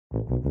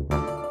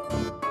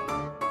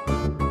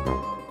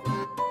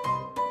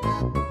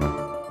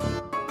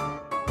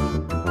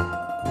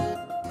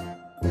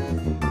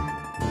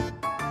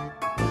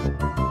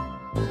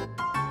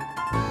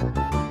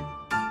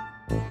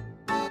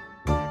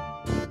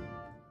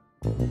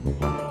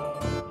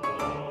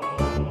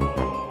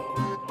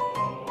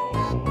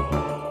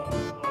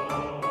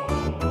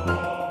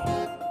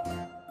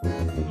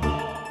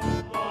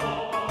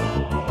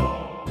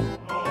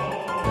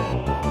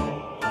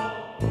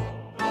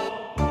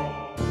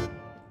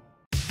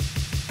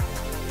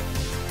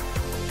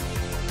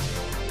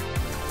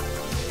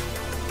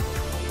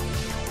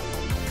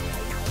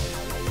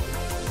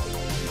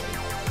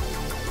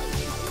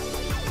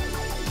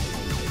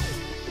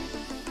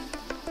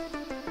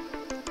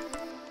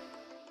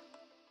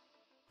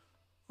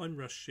I'm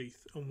Russ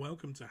Sheath, and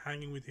welcome to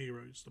Hanging with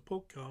Heroes, the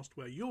podcast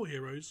where your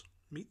heroes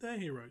meet their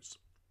heroes.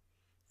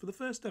 For the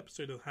first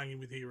episode of Hanging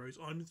with Heroes,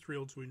 I'm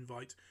thrilled to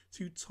invite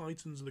two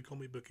titans of the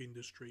comic book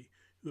industry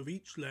who have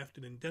each left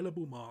an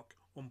indelible mark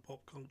on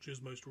pop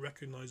culture's most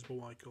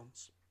recognisable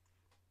icons.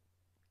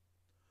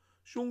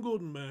 Sean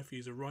Gordon Murphy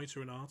is a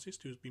writer and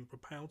artist who has been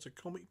propelled to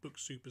comic book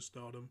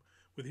superstardom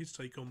with his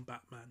take on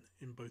Batman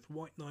in both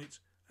White Knight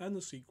and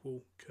the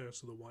sequel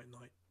Curse of the White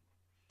Knight.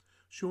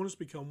 Sean has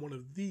become one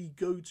of the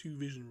go-to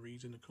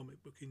visionaries in the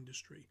comic book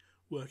industry,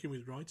 working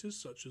with writers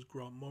such as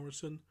Grant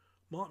Morrison,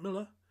 Mark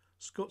Millar,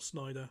 Scott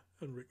Snyder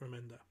and Rick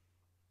Remender.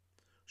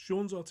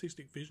 Sean's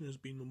artistic vision has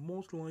been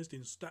immortalised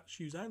in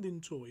statues and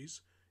in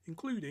toys,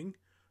 including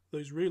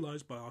those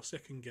realised by our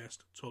second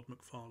guest, Todd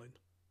Mcfarlane.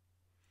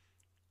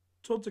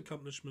 Todd's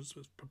accomplishments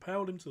have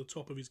propelled him to the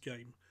top of his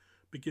game,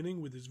 beginning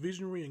with his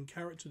visionary and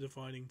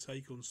character-defining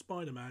take on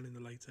Spider-Man in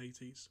the late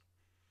 80s.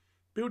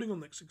 Building on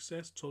that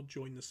success, Todd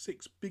joined the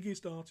 6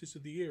 biggest artists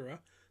of the era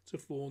to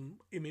form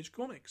Image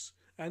Comics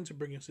and to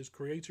bring us his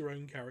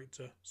creator-owned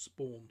character,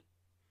 Spawn.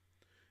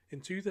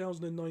 In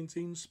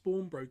 2019,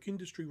 Spawn broke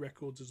industry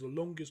records as the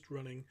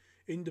longest-running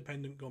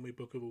independent comic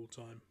book of all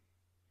time.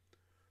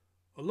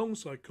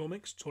 Alongside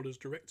comics, Todd has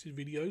directed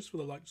videos for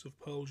the likes of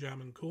Pearl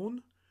Jam and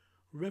Korn,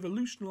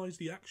 revolutionised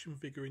the action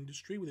figure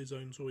industry with his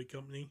own toy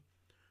company,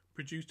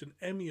 produced an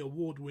Emmy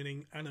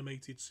Award-winning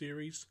animated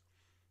series,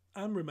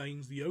 and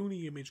remains the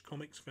only Image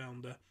Comics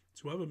founder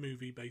to have a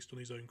movie based on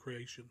his own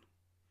creation.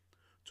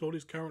 Todd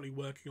is currently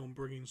working on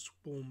bringing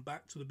Spawn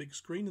back to the big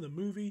screen in a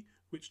movie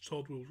which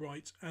Todd will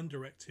write and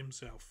direct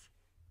himself.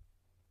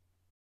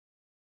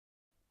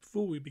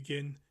 Before we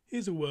begin,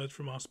 here's a word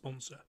from our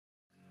sponsor.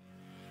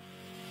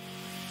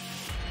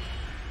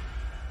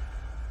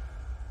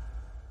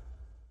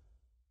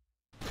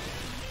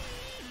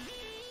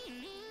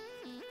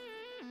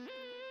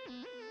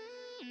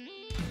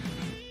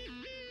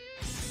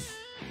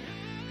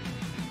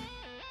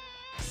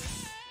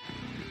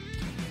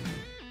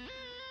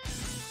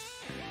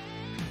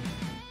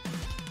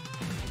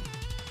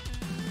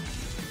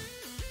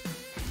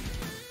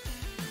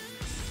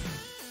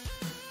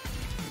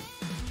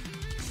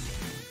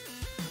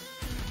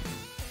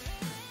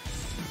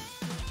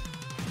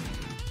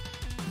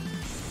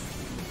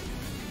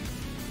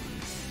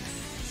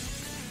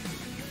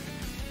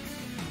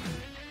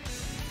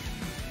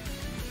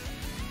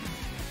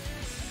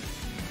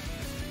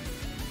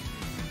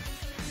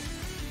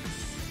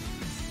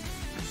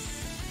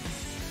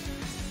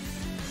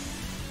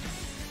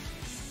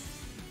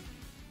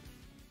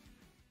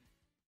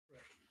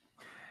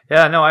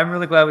 Yeah, no, I'm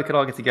really glad we could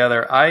all get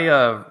together.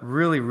 I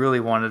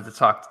really wanted to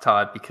talk to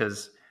Todd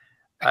because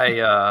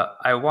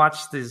I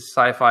watched this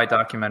sci-fi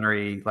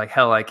documentary, like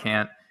Hell I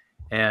Can't,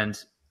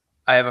 and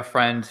I have a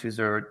friend who's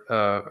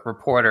a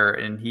reporter,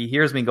 and he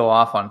hears me go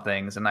off on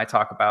things, and I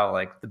talk about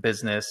like the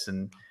business,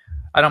 and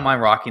I don't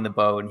mind rocking the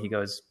boat, and he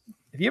goes,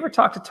 "Have you ever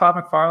talked to Todd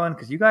Mcfarlane?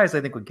 Because you guys,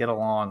 I think, would get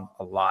along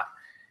a lot."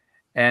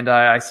 And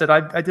I said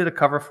I did a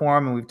cover for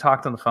him, and we've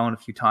talked on the phone a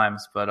few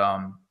times, but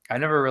I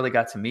never really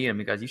got to meet him.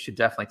 Because you should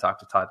definitely talk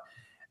to Todd.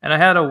 And I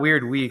had a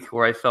weird week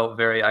where I felt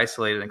very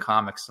isolated in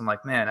comics. I'm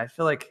like, man, I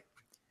feel like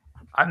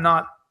I'm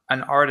not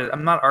an artist.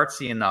 I'm not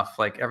artsy enough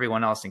like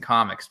everyone else in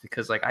comics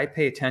because like I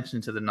pay attention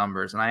to the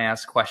numbers and I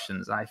ask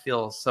questions and I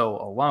feel so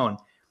alone.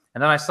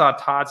 And then I saw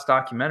Todd's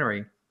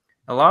documentary.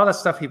 A lot of the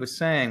stuff he was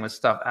saying was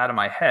stuff out of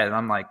my head. And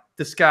I'm like,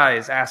 this guy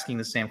is asking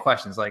the same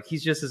questions. Like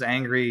he's just as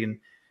angry and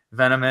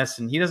venomous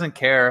and he doesn't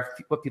care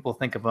what people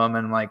think of him.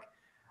 And like,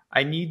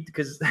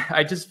 because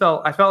I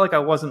felt like I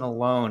wasn't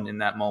alone in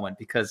that moment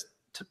because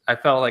I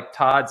felt like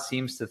Todd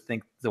seems to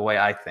think the way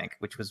I think,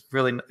 which was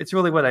it's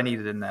really what I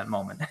needed in that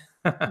moment.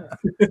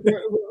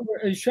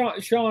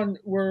 Sean,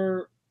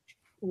 we're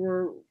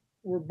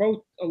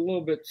both a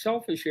little bit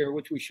selfish here,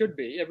 which we should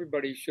be.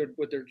 Everybody should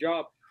with their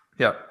job.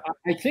 Yeah.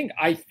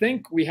 I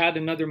think we had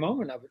another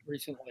moment of it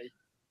recently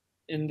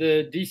in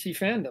the DC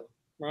fandom,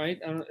 right?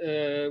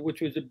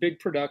 Which was a big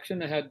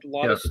production. It had a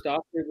lot of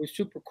stuff. It was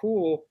super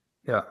cool.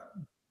 Yeah.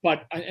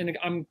 But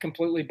I'm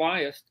completely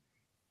biased.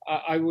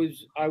 I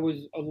was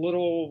a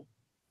little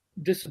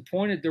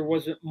disappointed there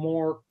wasn't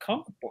more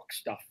comic book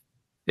stuff.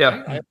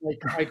 Yeah.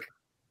 Right?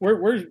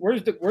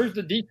 Where's the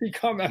DC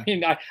comic? I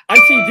mean, I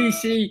see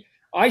DC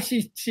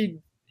ICC,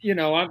 you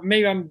know,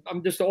 maybe I'm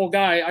just an old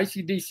guy.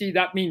 ICDC,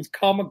 that means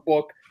comic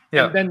book.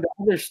 Yeah. And then the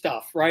other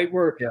stuff, right?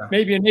 Where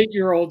maybe an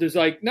 8-year-old is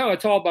like, no,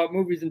 it's all about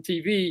movies and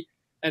TV.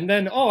 And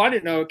then, oh, I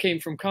didn't know it came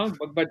from comic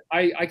book, but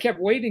I kept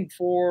waiting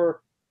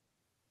for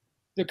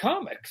the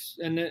comics,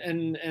 and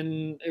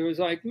it was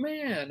like,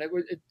 man,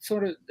 it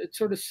sort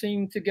of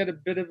seemed to get a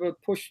bit of a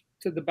push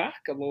to the back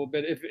a little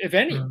bit, if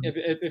any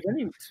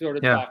sort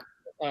of talk,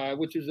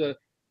 which is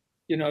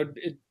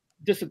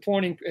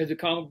disappointing as a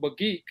comic book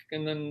geek,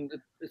 and then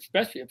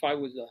especially if I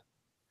was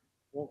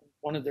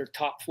one of their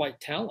top flight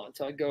talents,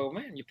 I'd go,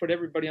 man, you put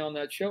everybody on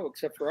that show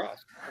except for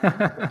us.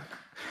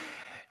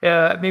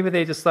 Yeah, maybe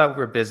they just thought we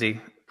were busy.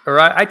 Or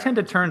I tend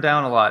to turn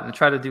down a lot and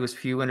try to do as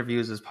few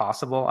interviews as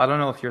possible. I don't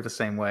know if you're the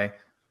same way.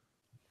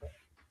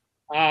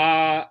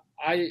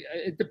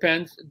 It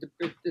depends.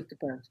 It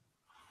depends.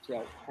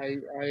 So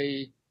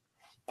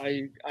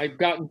I've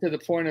gotten to the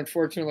point,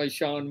 unfortunately,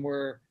 Sean,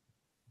 where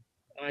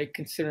I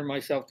consider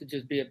myself to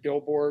just be a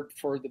billboard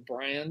for the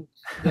brand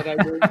that I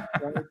do.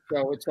 Right?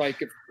 So it's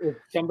like if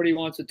somebody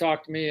wants to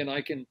talk to me and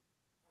I can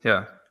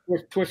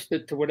twist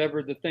it to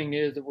whatever the thing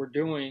is that we're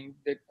doing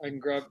that I can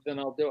grab, then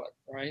I'll do it.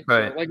 Right.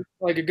 So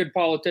like a good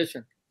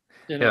politician,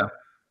 you know,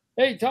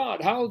 hey, Todd,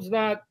 how's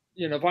that?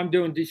 You know, if I'm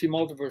doing DC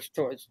Multiverse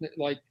toys,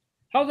 like,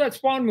 how's that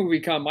Spawn movie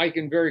come? I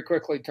can very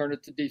quickly turn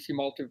it to DC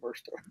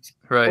Multiverse toys.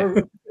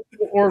 Right.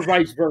 Or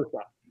vice versa.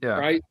 Yeah.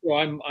 Right. So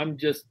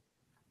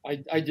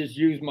I just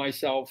use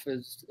myself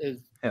as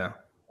a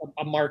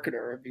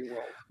marketer, if you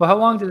will. Well, how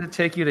long did it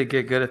take you to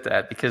get good at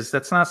that? Because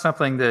that's not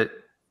something that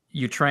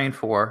you train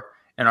for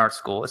in art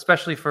school,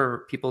 especially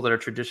for people that are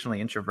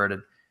traditionally introverted.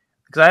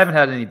 Because I haven't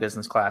had any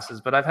business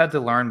classes, but I've had to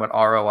learn what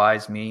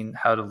ROIs mean,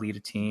 how to lead a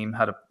team,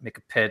 how to make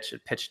a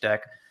pitch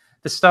deck,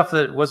 the stuff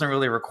that wasn't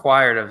really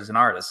required of as an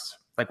artist.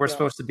 Like we're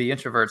supposed to be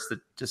introverts that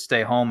just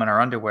stay home in our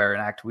underwear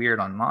and act weird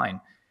online.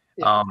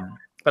 Yeah.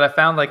 But I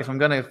found like if I'm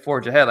going to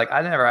forge ahead, like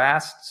I never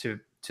asked to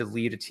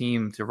lead a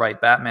team to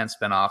write Batman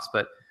spinoffs,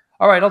 but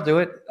all right, I'll do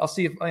it. I'll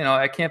see if,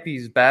 I can't be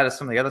as bad as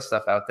some of the other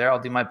stuff out there. I'll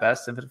do my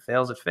best. If it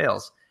fails, it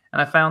fails.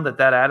 And I found that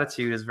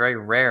attitude is very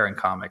rare in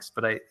comics,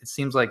 but it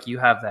seems like you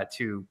have that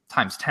too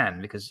times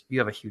 10 because you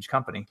have a huge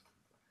company.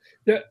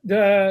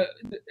 I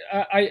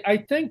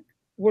think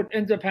what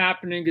ends up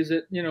happening is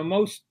that,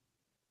 most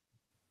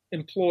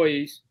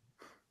employees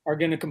are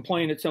going to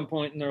complain at some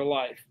point in their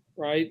life.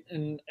 Right.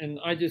 And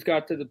I just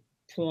got to the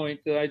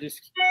point that I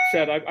just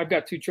said, I've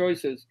got two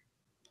choices.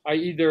 I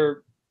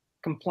either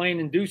complain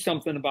and do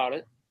something about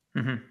it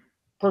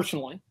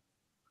personally,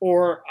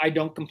 or I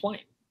don't complain.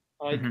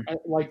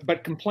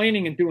 But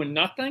complaining and doing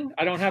nothing,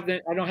 I don't have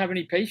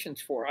any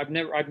patience for. I've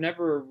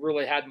never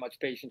really had much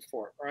patience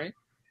for it. Right.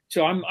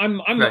 So I'm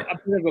right. a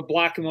bit of a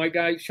black and white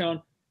guy,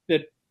 Sean,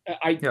 that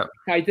I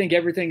think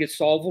everything is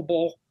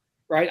solvable.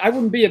 Right. I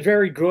wouldn't be a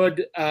very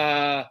good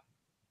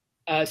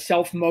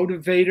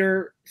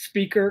self-motivator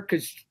speaker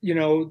because,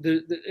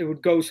 it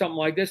would go something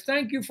like this.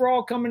 Thank you for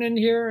all coming in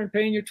here and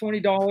paying your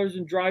 $20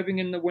 and driving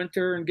in the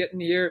winter and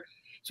getting here.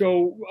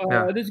 So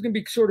this is going to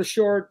be sort of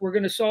short. We're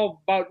going to solve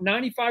about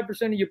 95%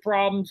 of your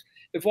problems.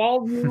 If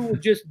all of you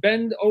would just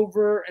bend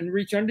over and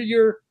reach under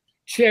your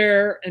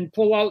chair and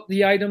pull out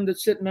the item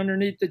that's sitting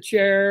underneath the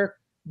chair.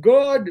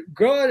 Good.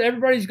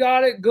 Everybody's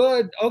got it.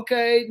 Good.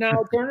 Okay.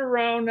 Now turn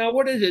around. Now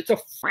what is it? It's a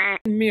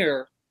f***ing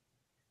mirror.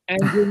 And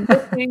you're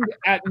looking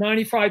at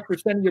 95%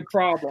 of your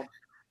problems.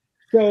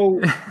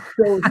 So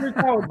here's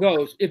how it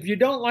goes. If you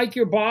don't like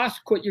your boss,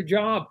 quit your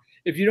job.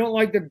 If you don't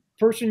like the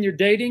person you're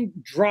dating,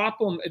 drop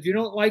them. If you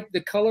don't like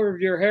the color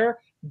of your hair,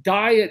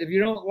 dye it. If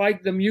you don't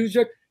like the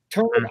music,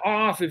 turn it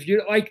off. If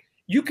you like,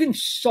 you can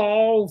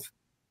solve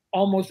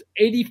almost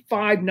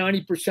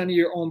 85-90% of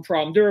your own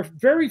problems. There are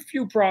very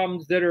few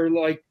problems that are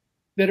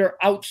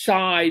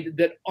outside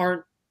that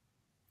aren't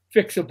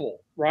fixable,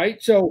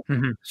 right? So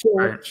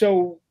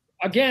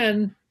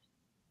again,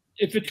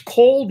 if it's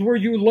cold where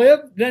you live,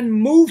 then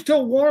move to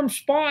a warm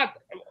spot,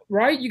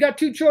 right? You got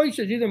two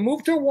choices. Either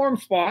move to a warm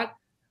spot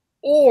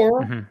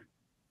or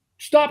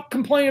stop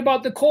complaining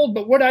about the cold.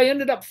 But what I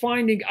ended up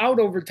finding out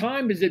over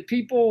time is that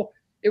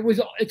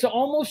it's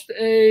almost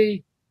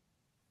a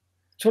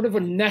sort of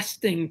a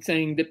nesting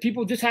thing that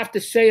people just have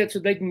to say it so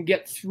they can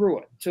get through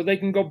it, so they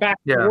can go back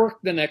to work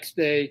the next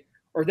day,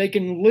 or they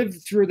can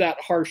live through that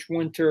harsh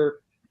winter.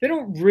 They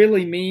don't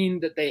really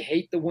mean that they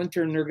hate the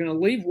winter and they're going to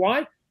leave.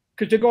 Why?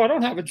 Because they go, I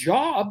don't have a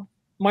job.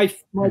 My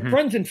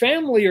friends and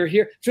family are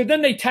here. So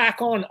then they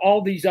tack on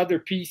all these other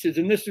pieces.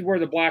 And this is where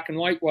the black and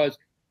white was,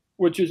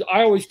 which is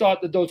I always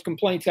thought that those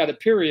complaints had a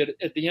period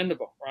at the end of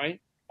them,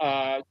 right?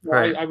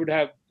 Right. I would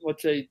have,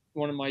 let's say,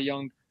 one of my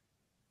young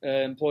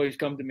employees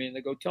come to me and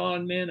they go,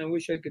 Todd, man, I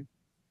wish I could,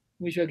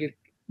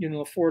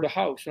 afford a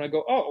house. And I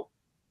go, oh,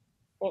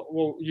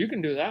 well, you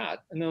can do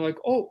that. And they're like,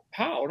 oh,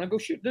 how? And I go,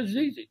 shoot, this is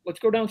easy. Let's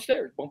go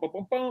downstairs. Boom, boom,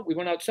 boom, boom. We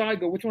went outside.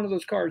 Go, which one of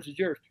those cars is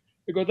yours?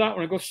 They go, that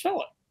one. I go,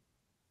 sell it.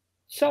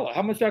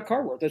 How much is that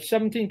car worth? That's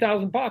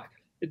 $17,000.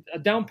 A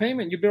down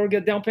payment. You'll be able to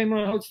get a down payment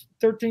on a house,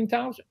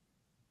 $13,000.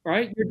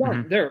 Right? You're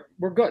done. There.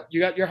 We're good. You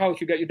got your house.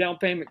 You got your down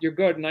payment. You're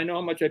good. And I know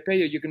how much I pay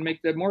you. You can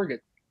make the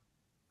mortgage.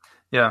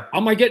 Yeah. How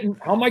am I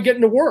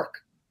getting to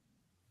work?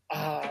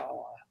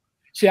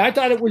 See, I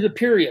thought it was a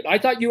period. I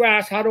thought you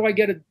asked, how do I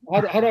get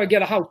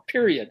a house?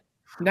 Period.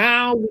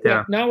 Now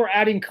we're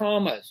adding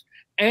commas,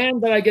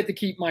 and that I get to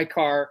keep my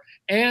car,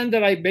 and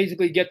that I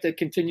basically get to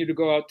continue to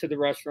go out to the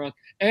restaurant,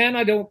 and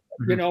I don't,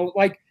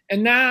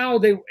 and now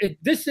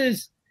this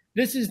is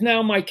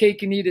now my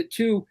cake and eat it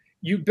too.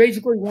 You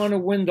basically want to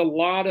win the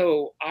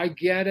lotto. I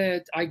get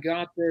it. I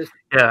got this.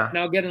 Yeah.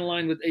 Now get in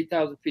line with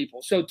 8,000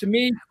 people. So to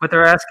me, what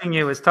they're asking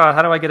you is, Todd,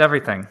 how do I get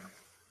everything?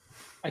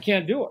 I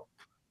can't do it.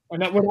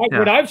 And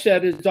what I've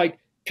said is like,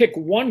 pick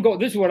one goal.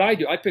 This is what I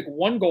do. I pick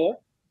one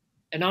goal,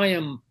 and I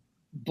am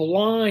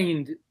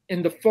blind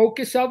in the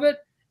focus of it.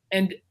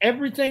 And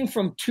everything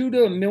from 2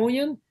 to 1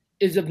 million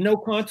is of no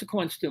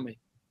consequence to me.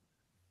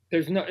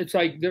 It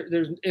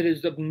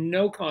is of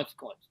no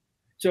consequence.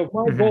 So if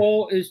my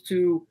goal is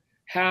to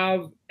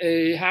have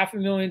a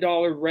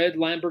 $500,000 red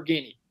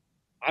Lamborghini,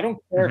 I don't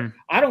care.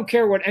 I don't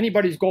care what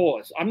anybody's goal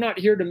is. I'm not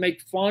here to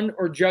make fun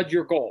or judge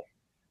your goal,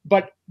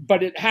 but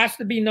it has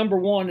to be number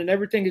one, and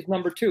everything is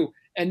number two.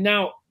 And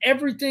now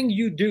everything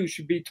you do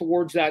should be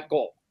towards that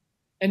goal,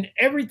 and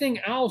everything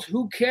else,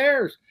 who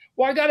cares?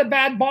 Well, I got a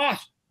bad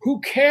boss. Who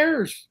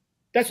cares?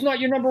 That's not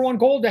your number one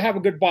goal, to have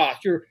a good boss.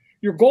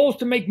 Your goal is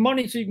to make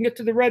money so you can get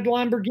to the red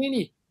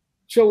Lamborghini.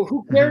 So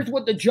who cares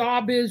what the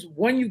job is,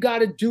 when you got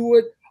to do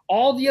it?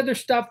 All the other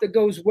stuff that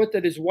goes with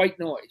it is white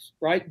noise,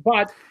 right?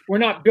 But we're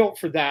not built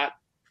for that.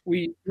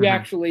 We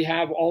actually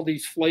have all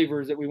these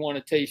flavors that we want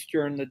to taste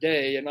during the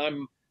day, and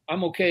I'm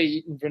okay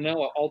eating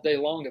vanilla all day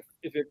long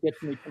if it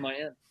gets me to my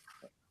end.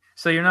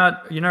 So you're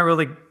not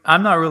really.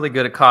 I'm not really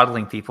good at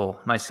coddling people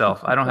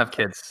myself. I don't have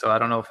kids, so I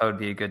don't know if I would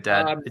be a good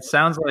dad. It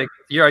sounds like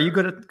are you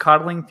good at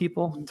coddling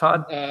people,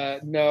 Todd?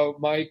 No,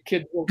 my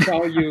kids will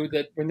tell you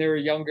that when they were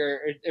younger,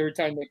 every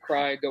time they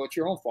cry, I go, "It's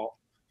your own fault."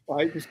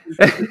 Right? It's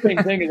the same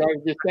thing as I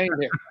was just saying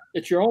here.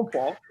 It's your own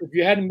fault. If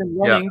you hadn't been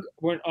running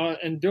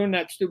and doing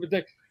that stupid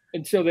thing,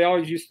 and so they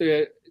always used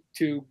to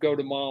go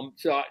to mom.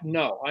 So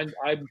no,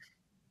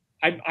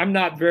 I'm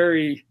not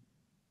very.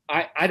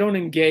 I don't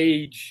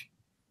engage.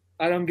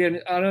 I don't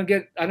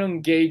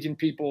engage in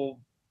people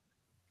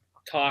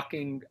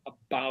talking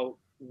about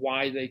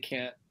why they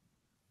can't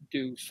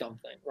do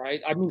something,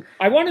 right? I mean,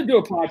 I want to do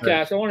a podcast.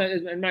 Right. I want to,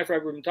 as a matter of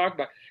fact, we're going to talk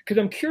about, because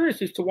I'm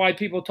curious as to why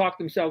people talk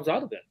themselves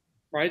out of it,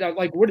 right?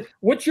 Like,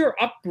 what's your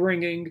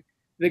upbringing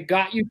that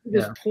got you to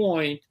this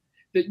point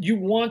that you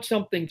want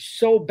something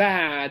so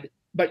bad,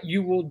 but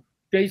you will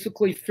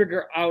basically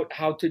figure out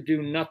how to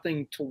do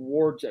nothing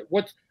towards it?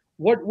 What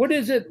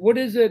is it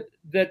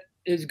that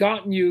has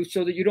gotten you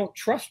so that you don't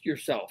trust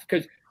yourself?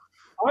 Because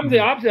I'm the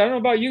opposite. I don't know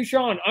about you,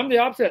 Sean. I'm the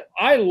opposite.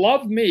 I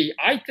love me.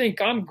 I think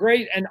I'm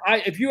great. And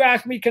if you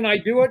ask me, can I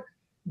do it?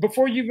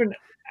 Before you even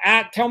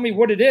tell me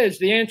what it is,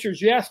 the answer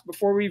is yes.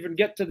 Before we even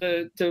get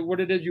to what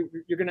it is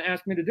you're going to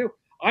ask me to do,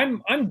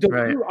 I'm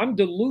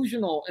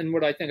delusional in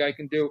what I think I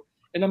can do,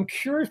 and I'm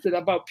curious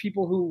about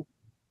people who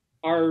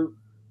are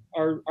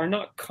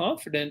not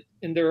confident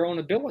in their own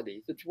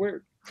abilities. It's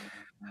weird.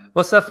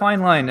 Well, it's that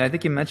fine line. I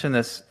think you mentioned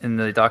this in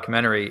the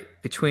documentary,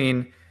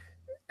 between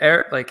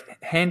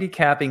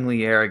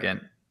handicappingly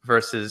arrogant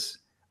versus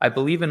I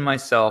believe in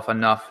myself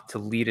enough to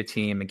lead a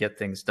team and get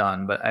things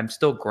done, but I'm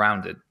still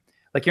grounded.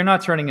 Like, you're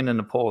not turning into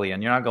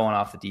Napoleon. You're not going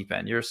off the deep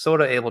end. You're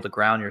sort of able to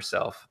ground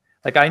yourself.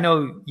 Like, I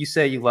know you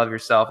say you love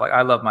yourself. Like,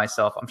 I love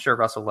myself. I'm sure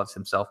Russell loves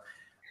himself.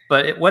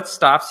 But what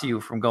stops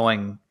you from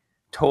going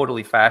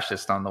totally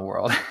fascist on the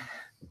world?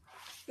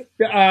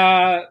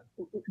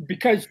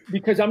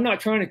 Because I'm not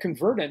trying to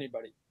convert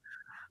anybody.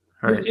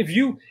 Right. If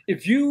you,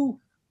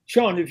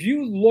 Sean, if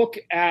you look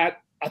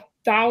at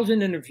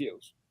 1,000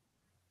 interviews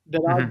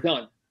that I've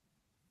done,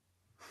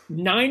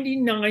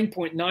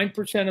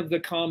 99.9% of the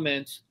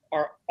comments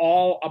are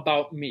all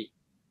about me.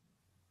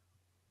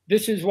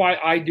 This is why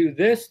I do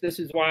this. This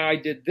is why I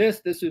did this.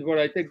 This is what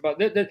I think about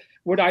this.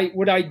 What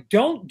I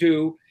don't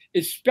do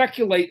is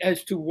speculate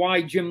as to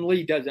why Jim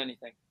Lee does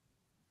anything.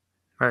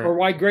 Right. Or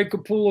why Greg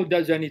Capullo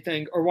does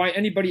anything, or why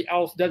anybody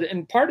else does it.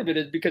 And part of it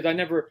is because I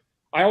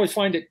always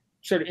find it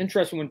sort of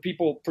interesting when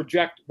people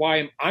project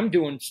why I'm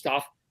doing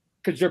stuff,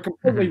 because they're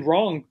completely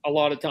wrong a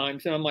lot of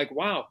times. And I'm like,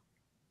 wow,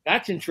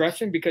 that's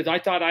interesting, because I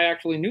thought I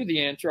actually knew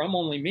the answer. I'm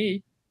only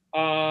me.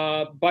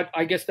 But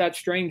I guess that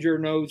stranger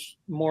knows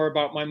more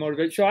about my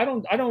motivation. So I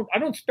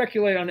don't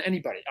speculate on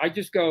anybody. I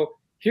just go,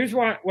 here's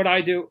what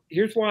I do.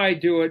 Here's why I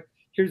do it.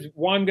 Here's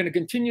why I'm going to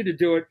continue to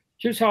do it.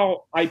 Here's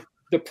how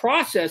the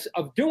process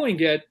of doing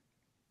it.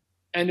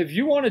 And if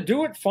you want to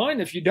do it,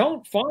 fine. If you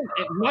don't, fine.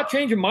 I'm not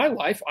changing my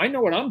life. I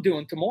know what I'm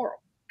doing tomorrow.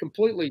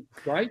 Completely,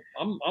 right?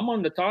 I'm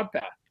on the Todd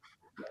path.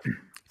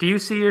 Do you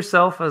see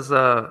yourself as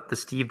the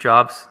Steve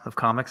Jobs of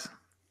comics,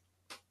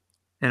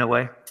 in a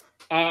way?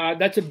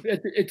 It's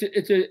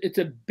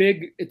a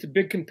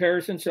big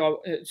comparison.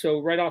 So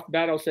right off the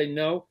bat, I'll say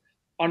no.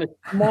 On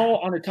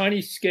a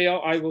tiny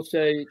scale, I will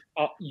say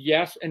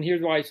yes. And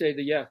here's why I say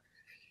the yes.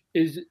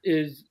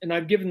 And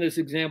I've given this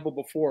example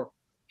before.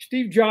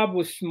 Steve Jobs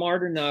was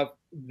smart enough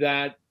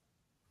that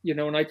you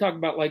know, and I talk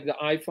about like the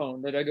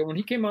iPhone, that I go, when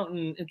he came out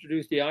and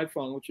introduced the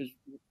iPhone, which is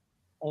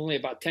only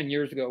about 10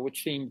 years ago,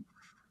 which seemed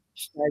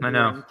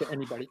staggering to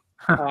anybody,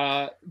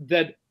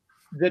 that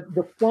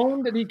the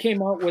phone that he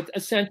came out with,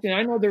 essentially,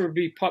 I know there would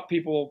be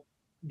people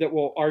that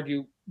will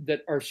argue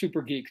that are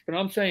super geeks, but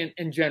I'm saying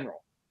in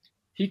general,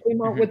 he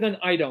came out with an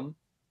item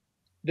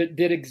that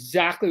did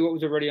exactly what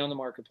was already on the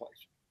marketplace.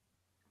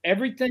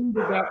 Everything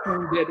that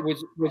phone did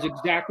was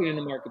exactly in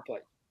the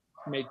marketplace.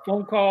 Made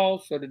phone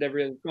calls, so did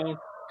every other phone.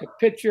 Took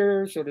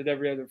pictures, so did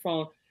every other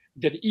phone.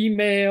 Did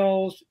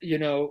emails, you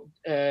know,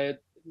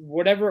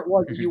 whatever it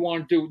was that you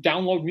want to do.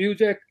 Download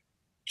music.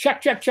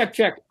 Check.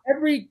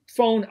 Every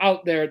phone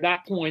out there at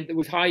that point that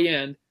was high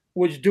end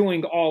was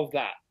doing all of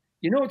that.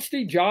 You know what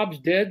Steve Jobs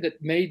did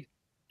that made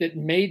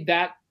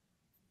that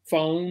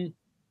phone?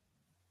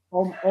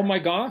 Oh my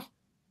gosh!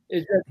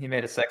 Is that he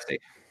made it sexy?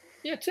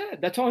 Yeah, that's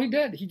it. That's all he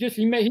did. He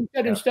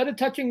said instead of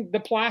touching the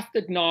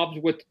plastic knobs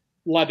with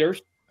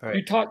letters,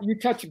 you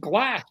touch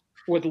glass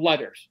with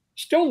letters.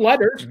 Still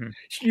letters.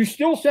 You're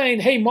still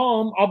saying, "Hey,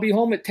 Mom, I'll be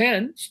home at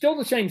 10." Still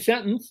the same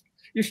sentence.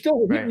 You're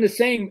still hitting the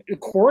same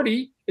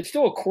QWERTY. It's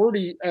still a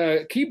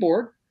QWERTY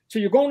keyboard. So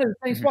you're going to the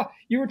same spot.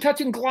 You were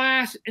touching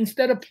glass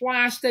instead of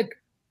plastic.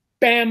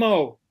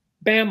 Bammo.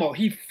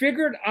 He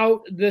figured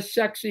out the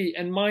sexy,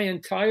 and my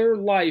entire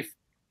life,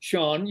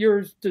 Sean,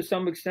 yours to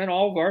some extent,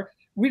 all of our,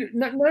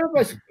 none of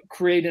us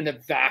create in a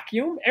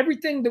vacuum.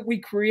 Everything that we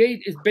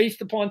create is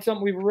based upon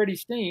something we've already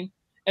seen,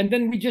 and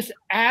then we just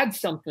add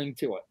something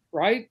to it,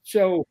 right?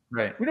 So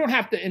we don't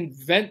have to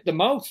invent the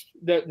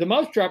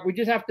mousetrap. We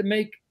just have to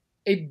make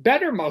a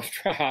better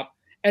mousetrap,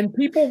 and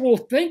people will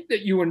think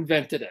that you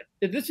invented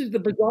it. This is the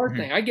bizarre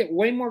thing. I get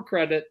way more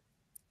credit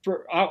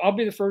for. I'll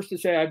be the first to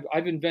say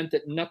I've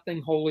invented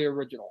nothing wholly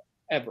original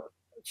ever.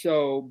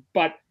 So,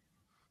 but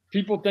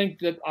people think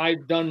that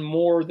I've done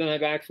more than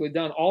I've actually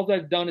done. All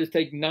I've done is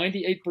take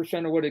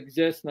 98% of what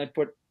exists, and I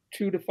put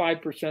 2 to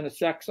 5% of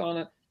sex on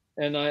it,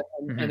 and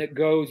and it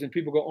goes, and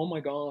people go, "Oh my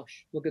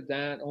gosh, look at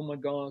that! Oh my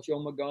gosh,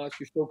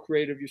 you're so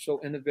creative, you're so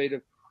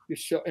innovative, you're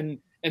so." And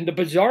the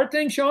bizarre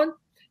thing, Sean,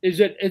 is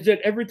that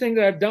everything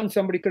that I've done,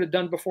 somebody could have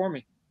done before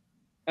me.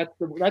 That's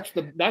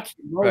the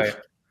most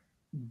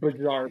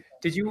bizarre.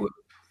 Did you?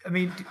 I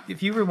mean,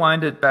 if you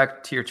rewind it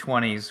back to your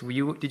 20s,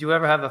 did you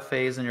ever have a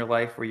phase in your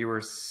life where you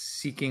were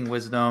seeking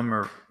wisdom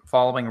or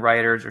following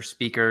writers or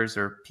speakers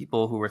or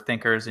people who were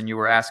thinkers, and you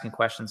were asking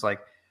questions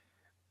like,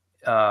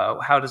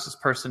 how does this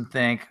person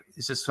think?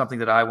 Is this something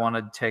that I want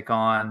to take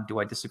on? Do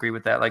I disagree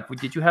with that? Like,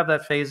 did you have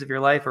that phase of your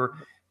life, or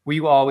were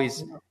you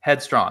always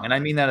headstrong? And I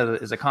mean that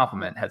as a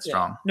compliment,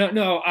 headstrong. No.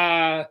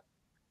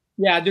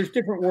 Yeah, there's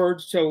different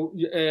words. So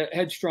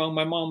headstrong,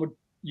 my mom would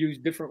use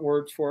different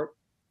words for it.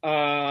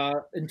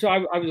 And so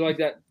I was like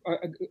that.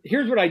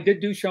 Here's what I did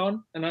do,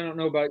 Sean, and I don't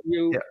know about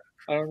you.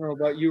 I don't know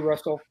about you,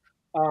 Russell.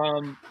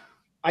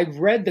 I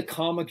read the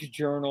Comics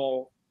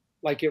Journal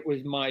like it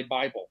was my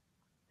Bible.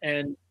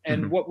 And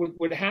what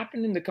would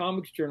happen in the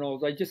Comics Journal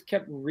is I just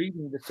kept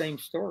reading the same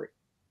story.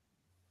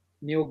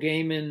 Neil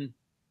Gaiman,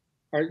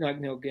 or not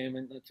Neil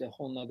Gaiman, that's a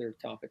whole nother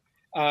topic.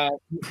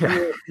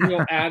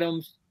 Neil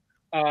Adams,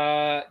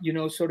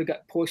 sort of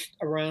got pushed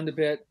around a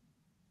bit.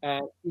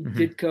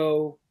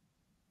 Ditko,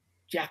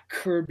 Jack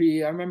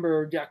Kirby. I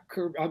remember Jack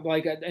Kirby.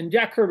 And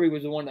Jack Kirby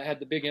was the one that had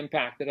the big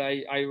impact. That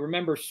I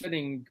remember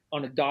sitting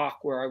on a dock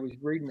where I was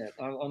reading it.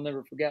 I'll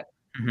never forget,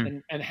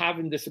 and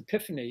having this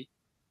epiphany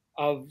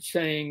of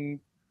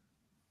saying,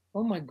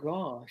 "Oh my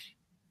gosh,"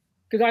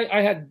 because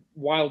I had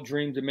wild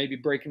dreams of maybe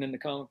breaking into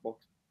comic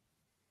books.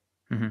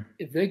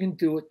 If they can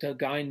do it to a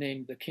guy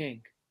named the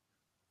King,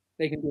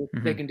 they can do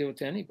it. They can do it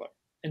to anybody.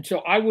 And so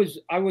I was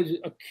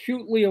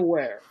acutely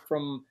aware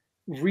from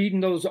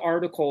reading those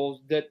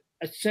articles that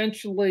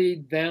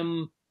essentially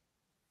them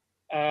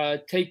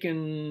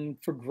taking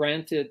for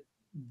granted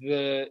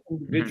the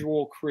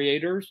individual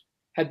creators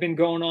had been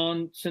going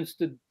on since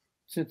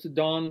the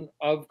dawn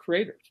of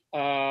creators,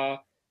 and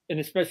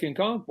especially in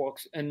comic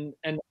books. And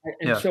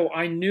so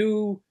I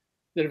knew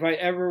that if I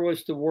ever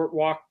was to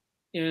walk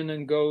in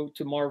and go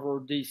to Marvel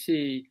or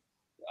DC,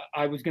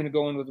 I was going to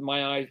go in with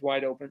my eyes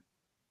wide open.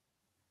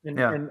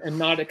 And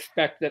not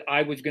expect that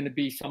I was going to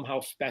be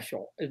somehow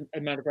special. As a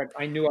matter of fact,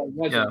 I knew I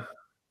wasn't.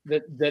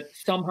 That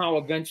somehow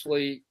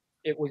eventually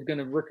it was going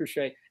to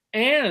ricochet.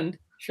 And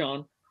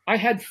Sean, I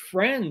had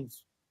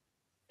friends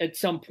at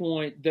some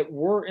point that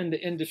were in the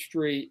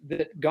industry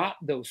that got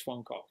those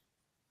phone calls.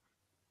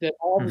 That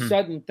all of a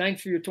sudden,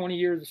 thanks for your 20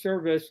 years of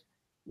service,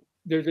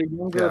 there's a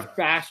younger,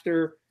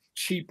 faster,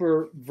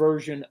 cheaper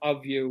version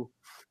of you.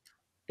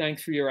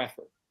 Thanks for your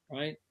effort,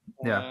 right?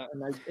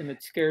 And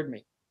it scared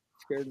me.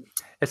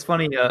 It's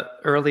funny.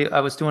 I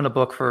was doing a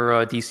book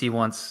for DC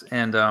once,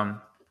 and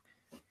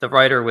the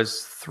writer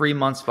was 3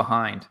 months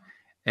behind,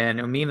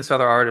 and me and this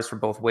other artist were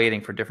both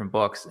waiting for different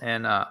books.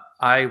 And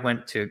I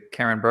went to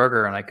Karen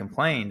Berger and I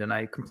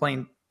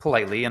complained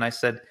politely, and I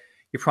said,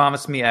 "You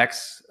promised me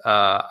X.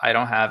 I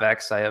don't have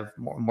X. I have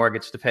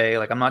mortgage to pay.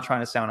 Like, I'm not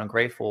trying to sound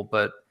ungrateful,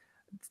 but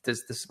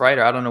this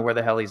writer, I don't know where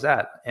the hell he's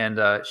at."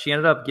 And she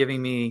ended up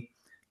giving me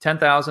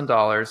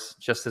 $10,000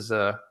 just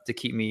to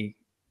keep me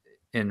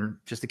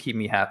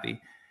happy,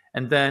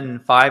 and then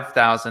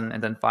 5,000,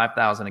 and then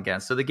 5,000 again.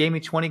 So they gave me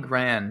 20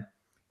 grand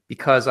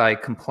because I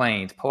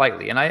complained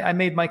politely, and I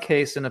made my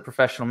case in a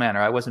professional manner.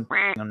 I wasn't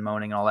and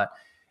moaning and all that.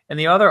 And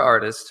the other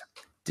artist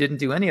didn't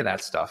do any of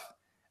that stuff,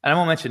 and I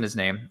won't mention his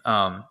name.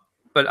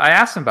 But I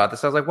asked him about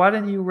this. I was like, "Why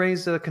didn't you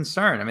raise a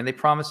concern? I mean, they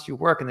promised you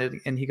work,"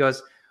 and he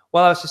goes,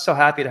 "Well, I was just so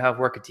happy to have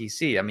work at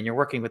DC. I mean, you're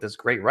working with this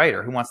great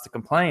writer who wants to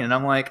complain." And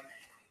I'm like,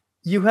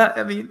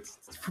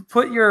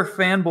 put your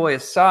fanboy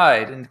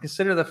aside and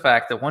consider the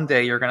fact that one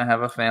day you're going to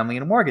have a family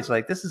and a mortgage.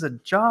 Like, this is a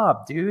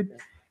job, dude.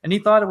 And he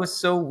thought it was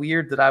so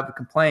weird that I would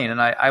complain.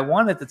 And I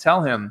wanted to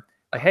tell him,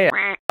 like, hey,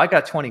 I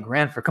got 20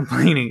 grand for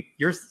complaining.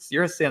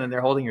 You're standing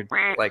there holding your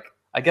like,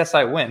 I guess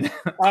I win.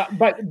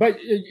 but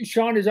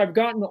Sean, as I've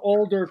gotten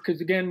older,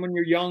 because again, when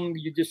you're young,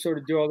 you just sort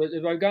of do all that.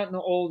 As I've gotten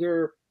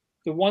older,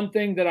 the one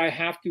thing that I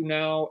have to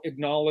now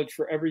acknowledge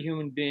for every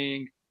human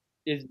being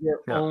is their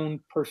own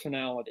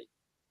personality.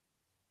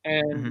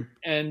 And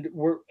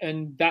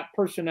and that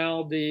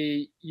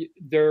personality,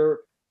 there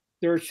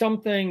are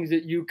some things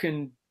that you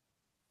can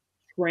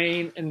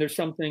train, and there's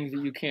some things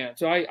that you can't.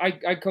 So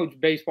I coached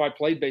baseball. I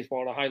played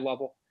baseball at a high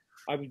level.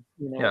 I was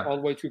all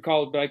the way through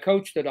college, but I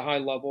coached at a high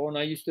level, and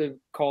I used to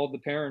call the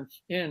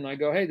parents in. I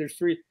go, hey, there's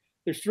three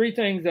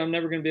things that I'm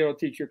never going to be able to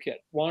teach your kid.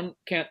 One,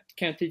 can't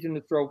teach them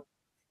to throw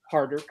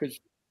harder, because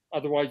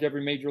otherwise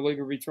every major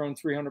leaguer would be throwing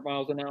 300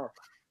 miles an hour.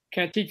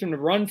 Can't teach them to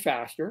run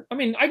faster. I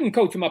mean, I can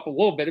coach them up a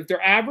little bit. If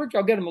they're average,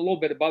 I'll get them a little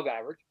bit above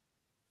average.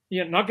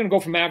 Not going to go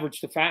from average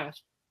to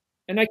fast.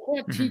 And I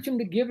can't teach them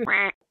to give it.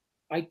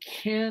 I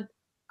can't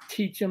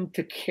teach them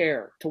to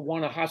care, to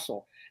want to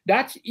hustle.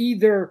 That's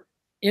either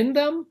in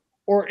them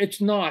or it's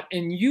not.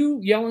 And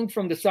you yelling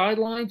from the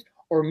sidelines,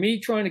 or me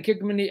trying to kick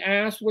them in the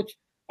ass, which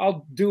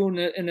I'll do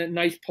in a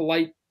nice,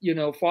 polite,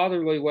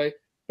 fatherly way.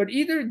 But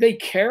either they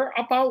care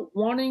about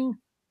wanting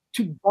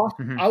to bust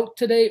out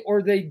today,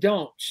 or they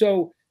don't.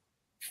 So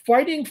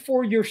fighting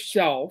for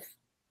yourself,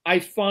 I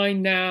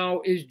find now,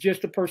 is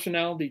just a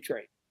personality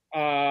trait.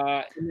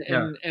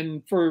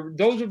 And for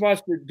those of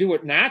us that do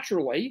it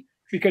naturally,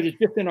 because it's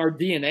just in our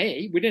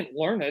DNA, we didn't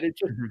learn it. It's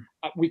just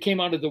we came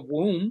out of the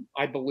womb,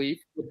 I believe,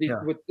 with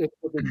this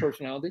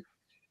personality.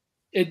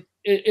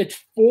 It's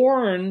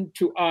foreign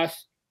to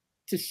us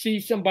to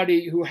see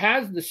somebody who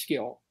has the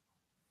skill,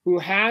 who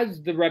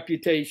has the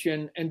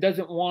reputation, and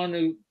doesn't want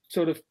to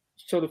sort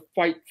of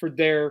fight for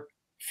their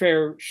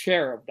fair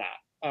share of that.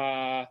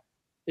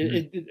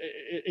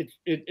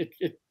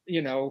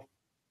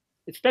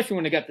 Especially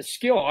when they got the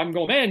skill. I'm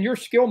going, man, your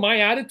skill, my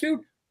attitude,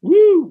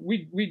 woo,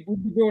 we'd be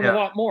doing a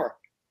lot more.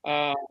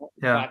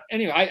 But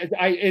anyway,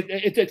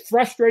 it's a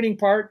frustrating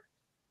part,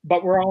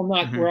 but we're all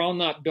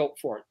not built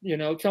for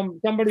it.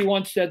 Somebody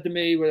once said to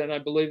me, and I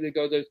believe they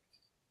go, you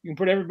can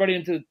put everybody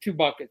into two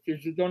buckets.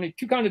 There's only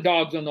two kind of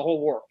dogs on the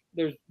whole world.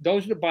 There's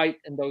those that bite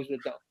and those that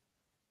don't.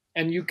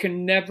 And you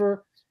can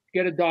never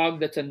get a dog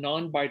that's a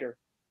non-biter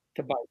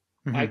to bite.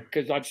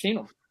 Because I've seen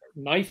them.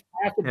 Nice,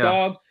 passive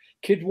dog.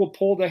 Kids will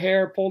pull the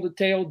hair, pull the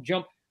tail,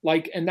 jump,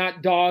 and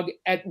that dog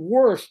at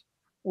worst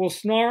will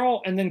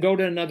snarl and then go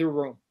to another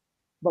room.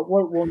 But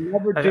what we'll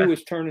never do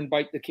is turn and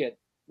bite the kid,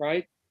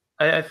 right?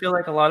 I feel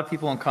like a lot of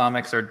people in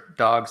comics are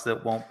dogs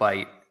that won't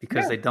bite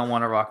because they don't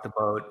want to rock the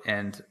boat.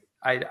 And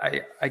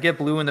I get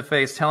blue in the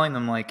face telling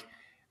them, like,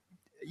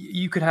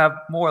 you could have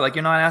more. Like,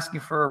 you're not asking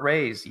for a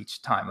raise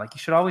each time. Like, you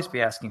should always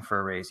be asking for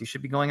a raise. You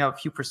should be going up a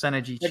few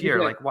percentage each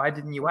year. Like, why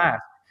didn't you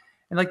ask?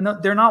 And like, no,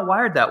 they're not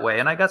wired that way.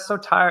 And I got so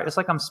tired. It's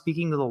like I'm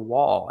speaking to the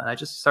wall. And I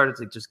just started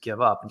to just give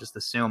up and just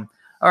assume,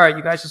 all right,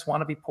 you guys just want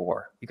to be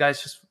poor. You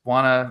guys just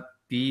want to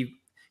be,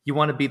 you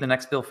want to be the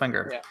next Bill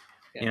Finger.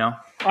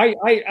 I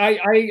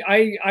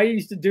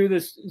used to do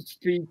this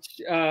speech,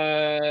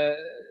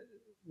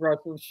 Russ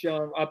Sheath,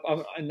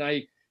 and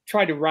I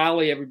tried to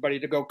rally everybody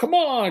to go, come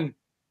on,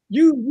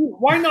 you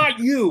why not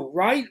you,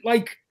 right?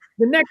 Like,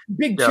 the next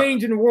big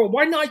change in the world,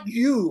 why not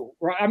you,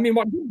 right? I mean,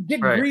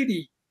 get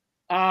greedy.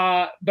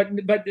 But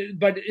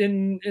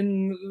in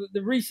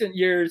the recent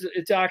years,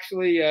 it's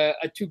actually a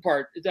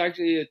two-part. It's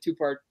actually a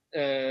two-part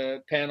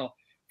panel.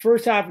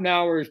 First half an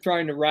hour is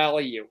trying to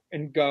rally you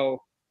and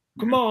go,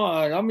 come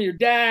on, I'm your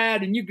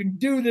dad, and you can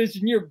do this,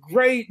 and you're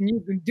great, and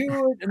you can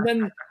do it.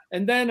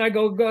 And then I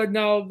go, good.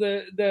 Now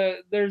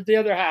there's the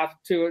other half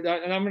to it,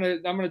 and I'm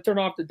gonna turn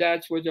off the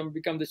dad switch. I'm gonna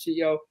become the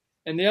CEO.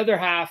 And the other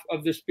half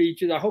of the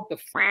speech is, I hope the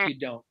fuck you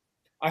don't.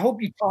 I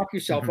hope you talk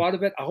yourself out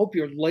of it. I hope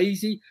you're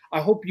lazy.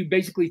 I hope you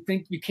basically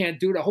think you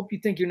can't do it. I hope you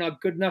think you're not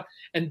good enough.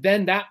 And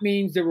then that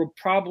means there will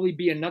probably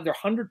be another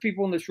 100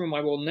 people in this room I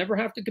will never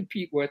have to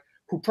compete with,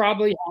 who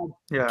probably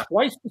have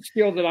twice the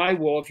skill that I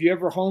will if you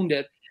ever honed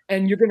it.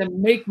 And you're going to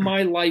make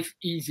my life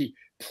easy.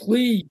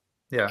 Please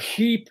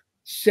keep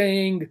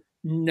saying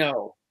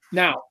no.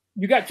 Now,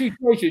 you got two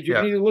choices. You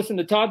can either listen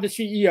to Todd, the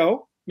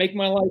CEO, make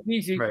my life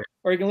easy,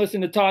 or you can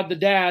listen to Todd, the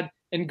dad,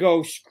 and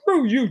go,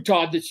 screw you,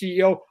 Todd, the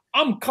CEO.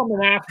 I'm coming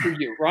after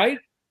you, right?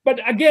 But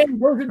again,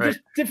 those are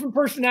just different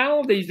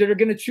personalities that are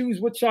going to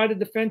choose which side of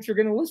the fence you're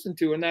going to listen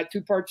to in that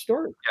two-part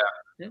story.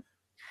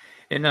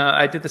 And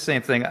I did the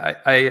same thing.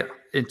 I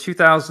in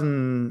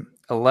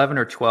 2011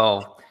 or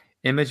 12,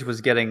 Image was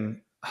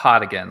getting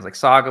hot again. Like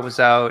Saga was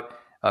out,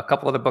 a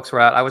couple other books were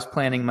out. I was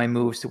planning my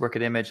moves to work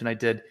at Image, and I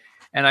did.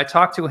 And I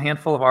talked to a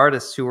handful of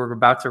artists who were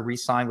about to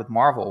re-sign with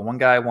Marvel. One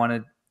guy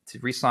wanted to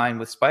re-sign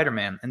with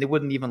Spider-Man, and they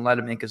wouldn't even let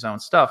him ink his own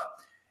stuff.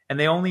 And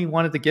they only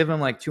wanted to give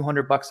him like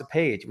 $200 a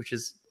page, which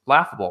is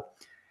laughable.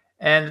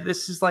 And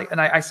this is like, and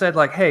I said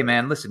like, hey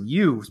man, listen,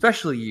 you,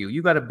 especially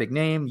you got a big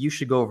name. You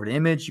should go over to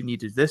Image. You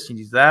need to do this, you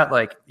need to do that.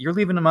 Like, you're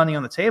leaving the money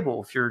on the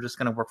table if you're just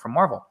going to work for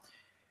Marvel.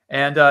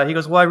 And he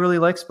goes, well, I really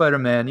like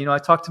Spider-Man. You know, I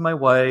talked to my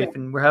wife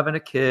and we're having a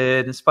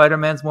kid and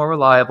Spider-Man's more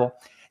reliable.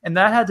 And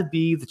that had to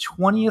be the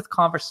 20th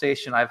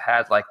conversation I've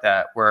had like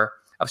that, where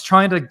I was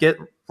trying to get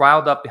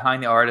riled up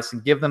behind the artists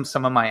and give them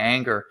some of my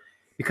anger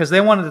because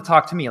they wanted to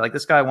talk to me. Like,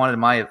 this guy wanted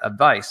my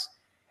advice.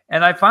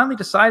 And I finally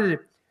decided,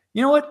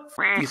 you know what?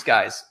 F these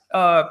guys.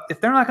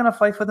 If they're not going to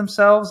fight for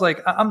themselves,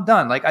 like, I'm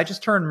done. Like, I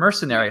just turned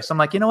mercenary. So I'm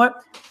like, you know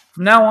what?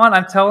 From now on,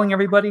 I'm telling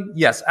everybody,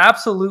 yes,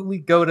 absolutely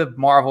go to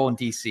Marvel and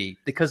DC.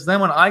 Because then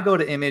when I go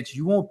to Image,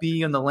 you won't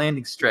be on the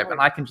landing strip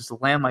and I can just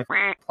land my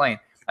plane.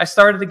 I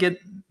started to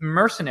get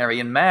mercenary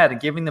and mad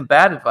and giving them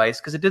bad advice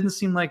because it didn't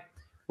seem like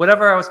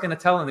whatever I was going to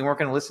tell them, they weren't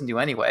going to listen to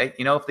anyway.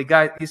 You know, if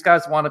these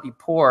guys want to be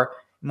poor,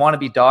 want to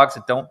be dogs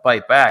that don't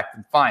bite back,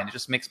 then fine. It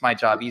just makes my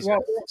job easier.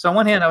 So on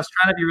one hand, I was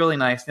trying to be really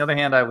nice. On the other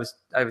hand, I was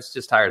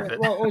just tired of it.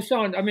 Well,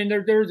 Sean, I mean,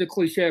 there's a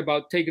cliche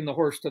about taking the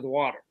horse to the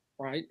water,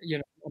 right? You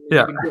know,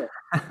 I mean,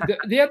 yeah.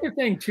 The other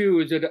thing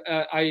too is that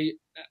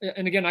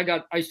and again,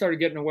 I started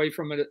getting away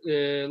from it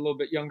a little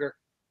bit younger,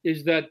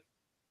 is that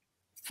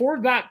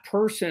for that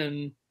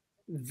person,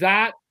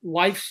 that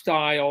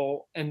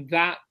lifestyle and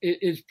that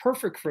is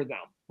perfect for them,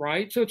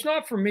 right? So it's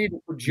not for me to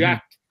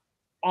project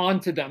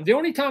onto them. The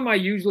only time I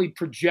usually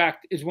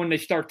project is when they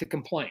start to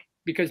complain,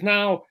 because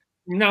now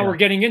we're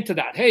getting into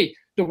that. Hey,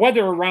 the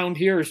weather around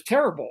here is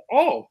terrible.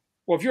 Oh,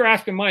 well, if you're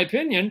asking my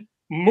opinion,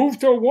 move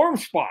to a warm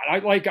spot.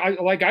 I've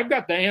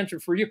got the answer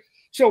for you.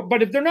 So,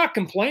 but if they're not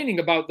complaining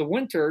about the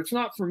winter, it's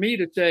not for me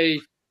to say,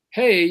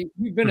 hey,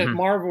 you've been at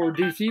Marvel or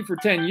DC for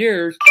 10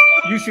 years.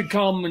 You should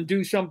come and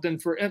do something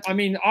for, I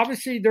mean,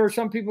 obviously there are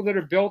some people that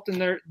are built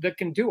and that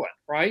can do it,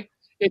 right?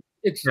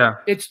 It's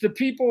the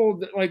people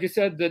that, like I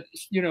said, that,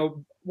 you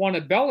know, want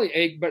a belly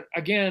ache, but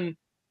again,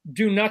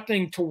 do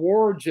nothing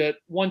towards it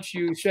once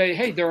you say,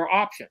 hey, there are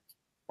options,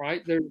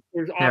 right?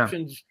 There's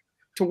options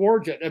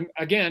towards it. And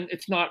again,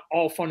 it's not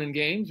all fun and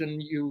games,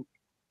 and you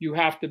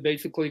have to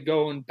basically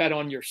go and bet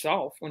on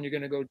yourself when you're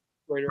going to go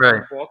write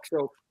a book.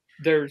 So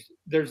there's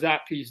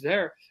that piece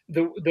there.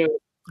 The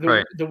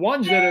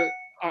ones that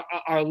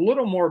are a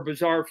little more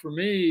bizarre for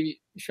me,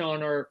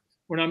 Sean, are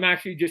when I'm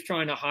actually just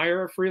trying to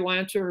hire a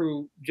freelancer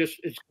who just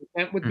is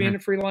content with being a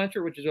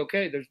freelancer, which is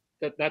okay.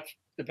 That's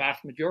the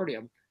vast majority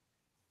of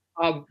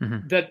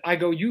them. That I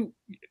go,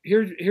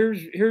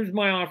 here's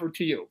my offer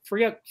to you.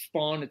 Forget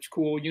Spawn, it's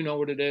cool, you know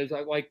what it is.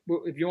 I like,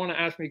 if you want to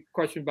ask me a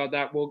question about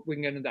that, we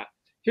can get into that.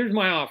 Here's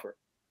my offer.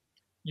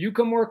 You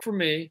come work for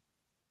me.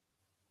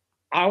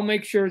 I'll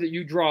make sure that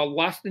you draw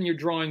less than you're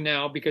drawing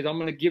now, because I'm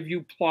going to give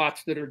you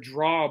plots that are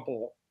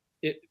drawable,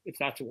 if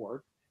that's a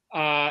word,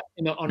 on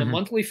a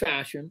monthly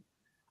fashion.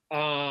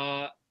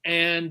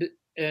 And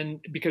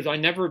because I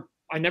never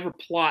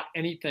plot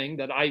anything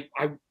that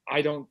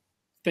I don't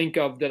think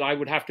of that I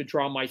would have to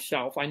draw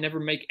myself. I never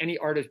make any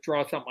artist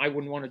draw something I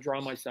wouldn't want to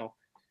draw myself.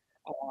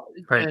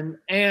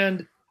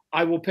 And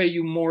I will pay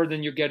you more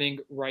than you're getting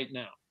right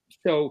now.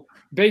 So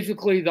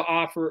basically the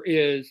offer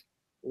is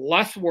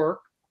less work,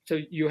 so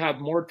you have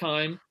more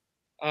time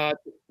to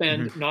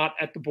spend not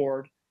at the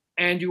board,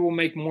 and you will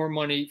make more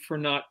money for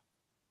not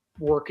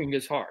working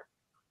as hard.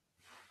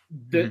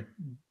 The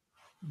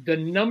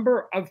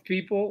number of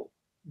people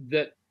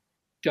that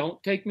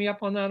don't take me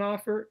up on that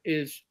offer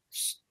is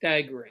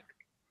staggering.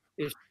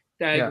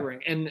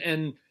 And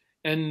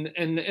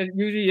it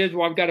usually is,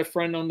 well, I've got a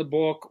friend on the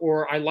book,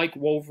 or I like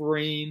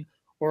Wolverine,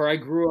 or I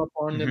grew up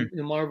on the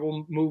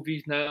Marvel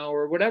movies now,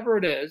 or whatever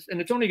it is. And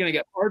it's only going to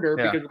get harder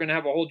because we're going to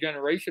have a whole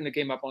generation that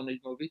came up on these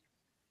movies.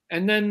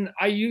 And then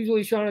I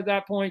usually, Sean, at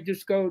that point,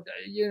 just go,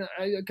 you know,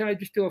 can I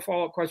just do a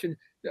follow-up question?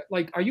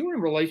 Like, are you in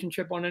a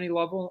relationship on any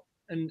level?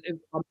 And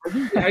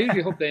I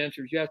usually hope the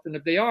answer is yes. And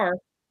if they are,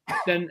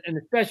 then, and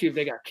especially if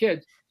they got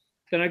kids,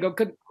 then I go,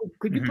 could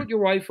you put your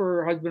wife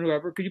or husband,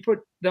 whoever, could you put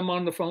them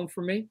on the phone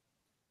for me?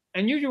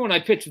 And usually when I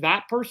pitch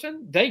that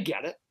person, they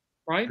get it,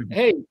 right?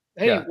 Hey,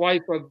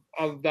 wife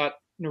of that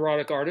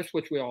neurotic artist,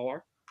 which we all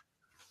are.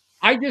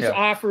 I just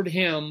offered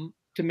him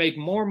to make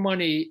more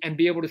money and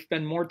be able to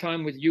spend more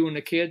time with you and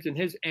the kids. And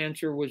his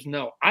answer was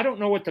no. I don't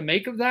know what to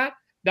make of that.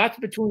 That's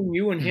between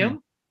you and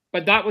him.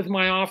 But that was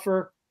my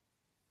offer.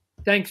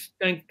 Thanks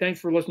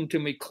for listening to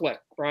me. Click,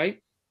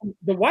 right?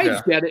 The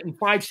wives get it in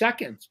 5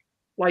 seconds.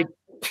 Like,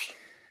 what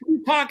are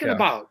you talking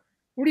about?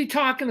 What are you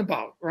talking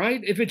about, right?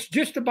 If it's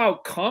just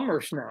about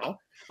commerce now,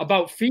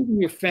 about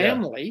feeding your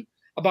family,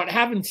 about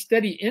having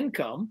steady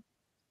income,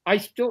 I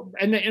still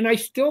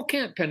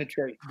can't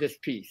penetrate this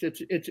piece.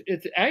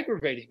 It's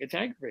aggravating. It's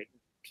aggravating.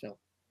 So,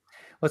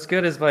 What's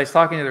good is by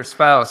talking to their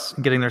spouse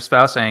and getting their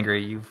spouse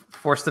angry, you've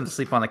forced them to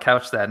sleep on the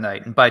couch that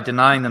night. And by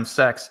denying them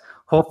sex,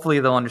 hopefully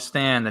they'll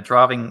understand that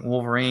drawing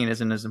Wolverine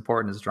isn't as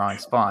important as drawing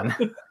Spawn.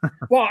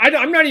 Well,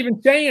 I'm not even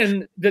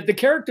saying that the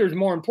character is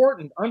more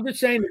important. I'm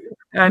just saying,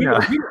 I know.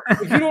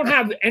 if you don't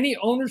have any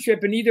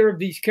ownership in either of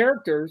these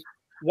characters,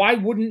 why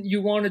wouldn't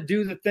you want to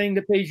do the thing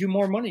that pays you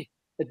more money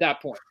at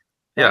that point?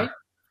 Right?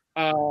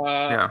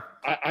 Yeah.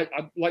 I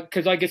like,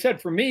 because like I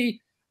said, for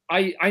me,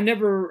 I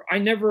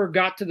never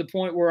got to the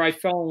point where I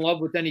fell in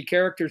love with any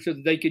character so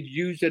that they could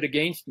use it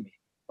against me,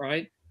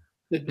 right?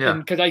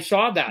 Because I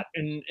saw that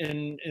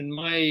in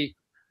my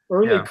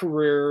early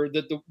career,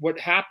 that what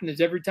happened is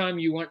every time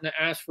you went and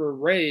asked for a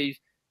raise,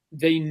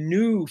 they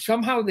knew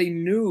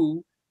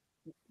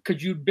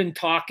because you'd been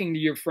talking to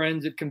your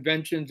friends at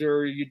conventions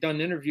or you'd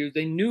done interviews,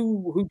 they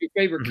knew who your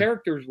favorite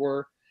characters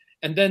were,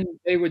 and then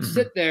they would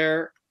sit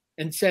there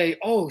and say,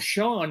 "Oh,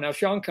 Sean." Now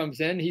Sean comes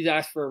in, he's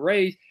asked for a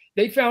raise.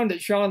 They found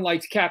that Sean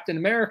likes Captain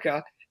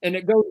America, and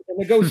it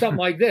goes something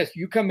like this.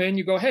 You come in,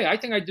 you go, "Hey, I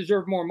think I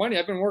deserve more money.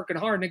 I've been working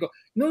hard." And they go,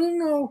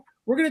 No.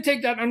 We're going to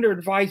take that under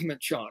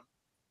advisement, Sean.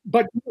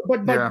 But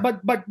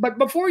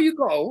before you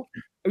go,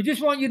 I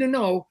just want you to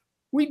know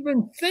we've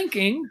been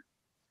thinking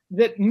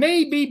that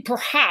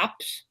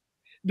perhaps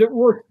that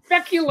we're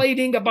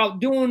speculating about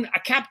doing a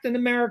Captain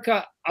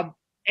America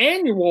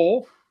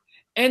annual,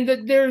 and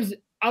that there's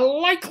a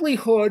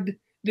likelihood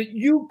that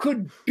you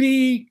could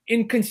be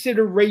in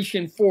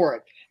consideration for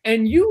it.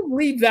 And you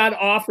leave that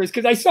office,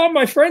 because I saw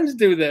my friends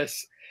do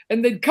this,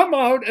 and they'd come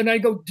out and I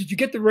go, "Did you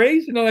get the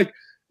raise?" And they're like,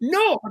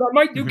 "No, but I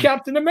might do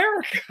Captain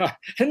America."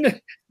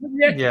 And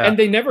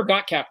they never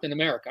got Captain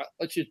America.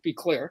 Let's just be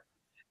clear.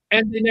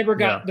 And they never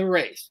got the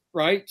raise,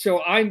 right?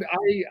 So I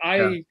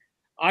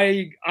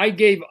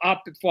gave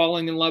up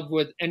falling in love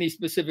with any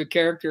specific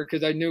character,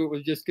 because I knew it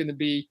was just going to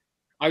be,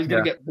 I was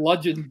going to get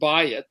bludgeoned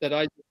by it. That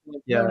I just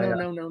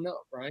no,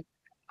 right?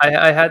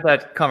 I had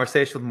that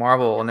conversation with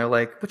Marvel, and they're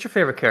like, "What's your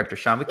favorite character,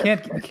 Sean? We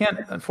can't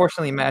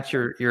unfortunately match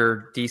your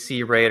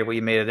DC rate or what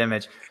you made at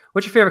Image.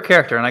 What's your favorite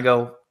character?" And I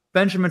go,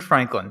 "Benjamin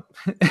Franklin."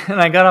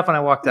 And I got up and I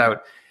walked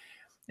out.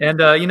 And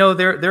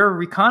their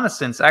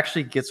reconnaissance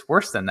actually gets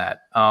worse than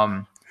that.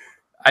 I'm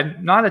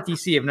not at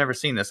DC. I've never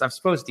seen this. I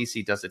suppose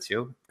DC does it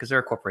too, because they're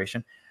a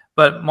corporation.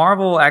 But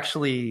Marvel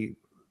actually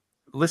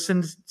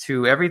listened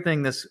to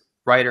everything this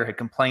writer had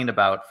complained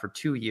about for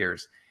 2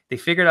 years. They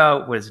figured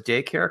out what his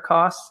daycare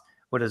costs,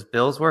 what his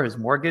bills were, his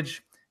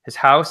mortgage, his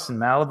house in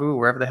Malibu,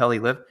 wherever the hell he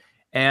lived,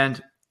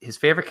 and his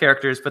favorite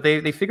characters. But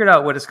they figured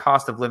out what his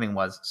cost of living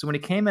was. So when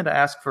he came in to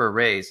ask for a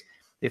raise,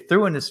 they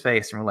threw in his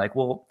face and were like,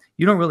 "Well,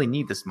 you don't really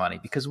need this money,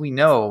 because we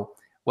know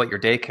what your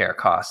daycare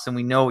costs and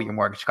we know what your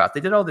mortgage costs."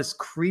 They did all this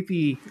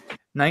creepy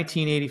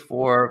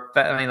 1984.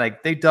 I mean,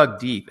 like, they dug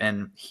deep,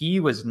 and he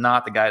was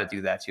not the guy to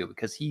do that to,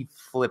 because he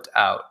flipped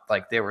out.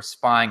 Like, they were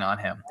spying on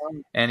him.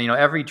 And,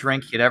 every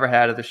drink he'd ever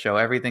had at the show,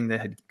 everything they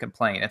had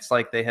complained, it's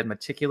like they had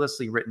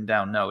meticulously written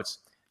down notes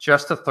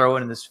just to throw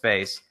it in his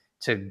face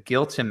to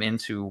guilt him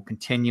into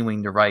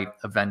continuing to write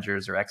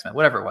Avengers or X-Men,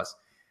 whatever it was.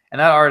 And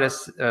that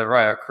artist,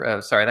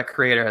 that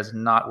creator has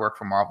not worked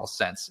for Marvel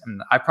since.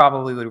 And I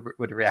probably would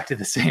have reacted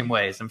the same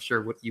way, as I'm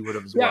sure what you would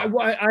have as well. Yeah,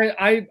 well,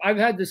 I've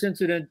had this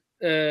incident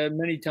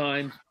many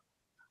times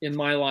in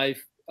my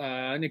life,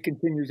 and it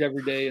continues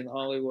every day in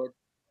Hollywood,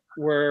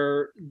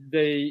 where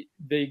they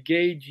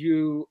gauge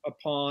you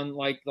upon,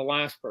 like, the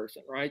last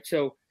person, right?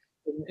 So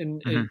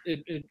in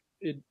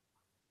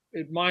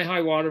my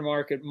high water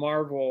mark at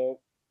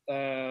Marvel,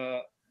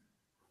 I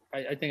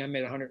think I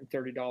made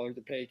 $130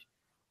 a page.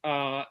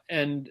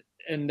 And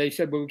they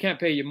said, "Well, we can't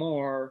pay you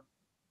more,"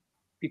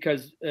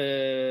 because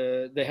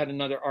they had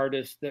another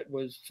artist that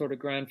was sort of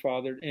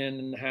grandfathered in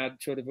and had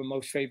sort of a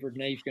most favored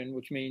nation,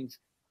 which means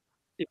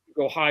if you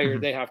go higher,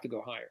 they have to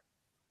go higher.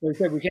 So they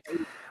said, "We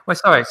can't." Wait,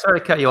 sorry to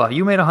cut you off.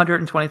 You made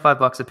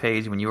 $125 a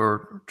page when you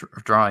were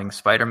drawing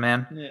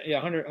Spider-Man?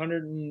 Yeah, 100.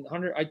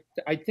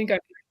 I think I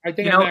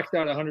maxed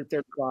out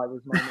 135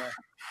 was my math.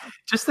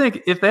 Just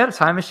think, if they had a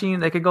time machine,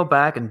 they could go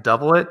back and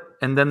double it,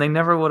 and then they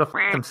never would have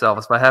f***ed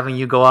themselves by having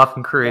you go off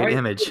and create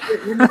Image.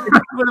 It would have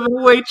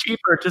been way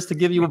cheaper just to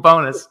give you a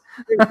bonus.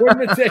 That's what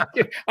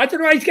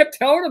I kept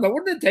telling them. It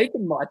wouldn't have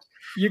taken much.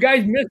 You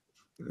guys missed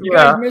it.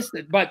 Guys missed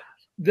it. But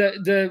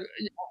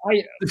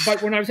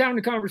but when I was having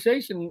a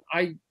conversation,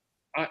 I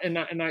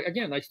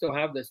still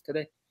have this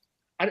today.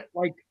 I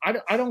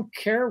don't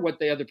care what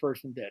the other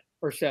person did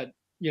or said,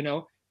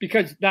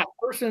 because that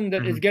person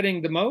that is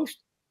getting the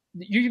most,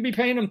 you should be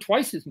paying them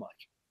twice as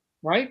much,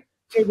 right?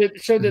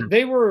 So that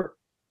they were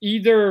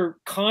either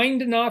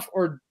kind enough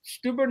or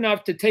stupid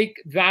enough to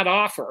take that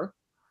offer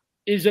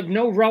is of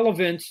no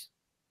relevance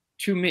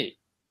to me,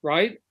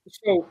 right?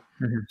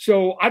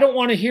 So I don't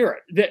want to hear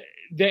it.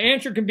 The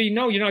answer can be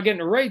no, you're not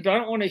getting a raise, but I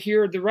don't want to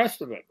hear the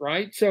rest of it,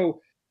 right?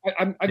 So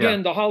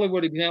the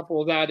Hollywood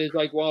example of that is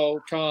like,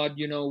 "Well, Todd,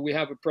 we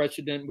have a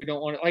precedent. We don't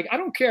want to." Like, I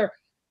don't care.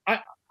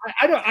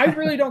 I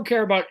really don't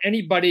care about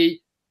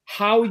anybody,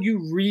 how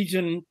you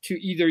reason to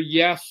either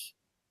yes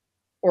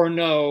or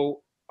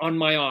no on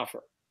my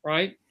offer,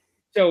 right?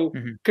 So,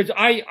 because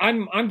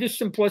I'm just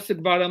simplistic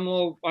about it.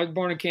 I was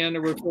born in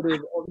Canada. We're sort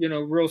of,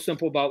 real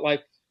simple about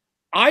life.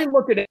 I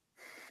look at it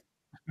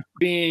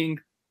being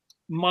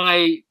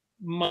my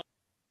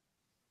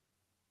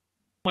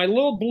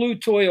little blue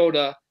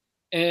Toyota,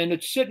 and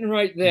it's sitting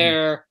right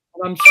there,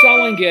 and I'm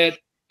selling it,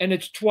 and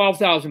it's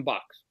 $12,000,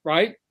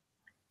 right?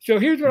 So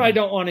here's what I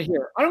don't want to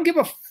hear. I don't give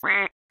a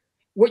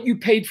what you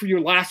paid for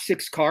your last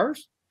 6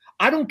 cars.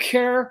 I don't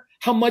care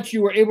how much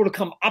you were able to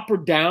come up or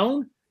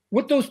down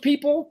with those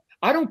people.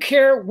 I don't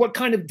care what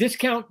kind of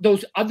discount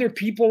those other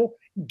people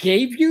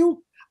gave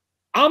you.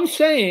 I'm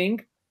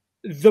saying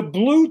the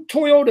blue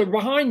Toyota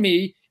behind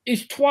me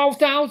is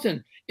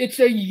 $12,000. It's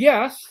a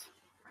yes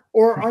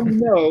or a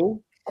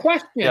no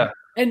question. Yeah.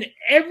 And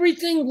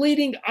everything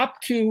leading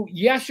up to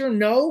yes or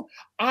no,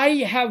 I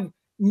have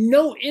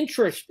no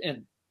interest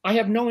in. I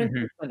have no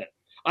interest in it.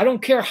 I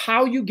don't care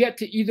how you get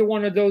to either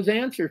one of those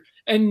answers.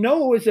 And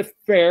no is a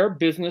fair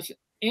business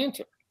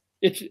answer.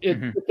 It's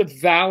a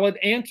valid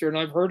answer. And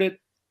I've heard it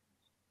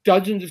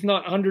dozens, if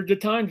not hundreds of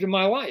times in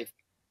my life.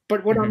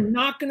 But what I'm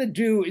not going to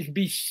do is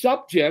be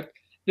subject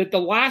that the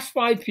last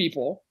 5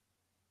 people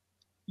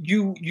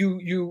you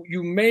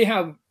may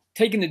have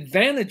taken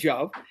advantage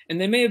of, and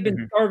they may have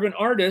been starving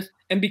artists,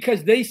 and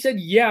because they said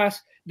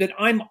yes, that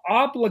I'm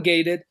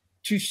obligated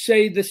to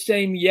say the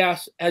same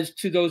yes as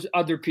to those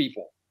other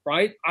people,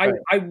 right? I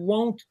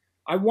won't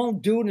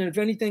do it. And if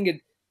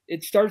anything,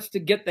 it starts to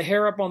get the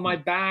hair up on my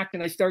back,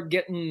 and I start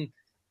getting,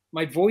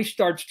 my voice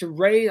starts to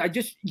raise. I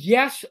just,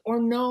 yes or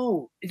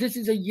no. This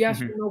is a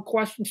yes or no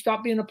question.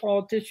 Stop being a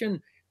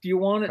politician. Do you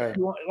want it? Right. Do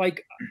you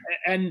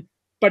want,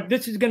 but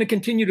this is going to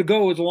continue to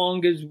go as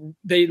long as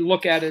they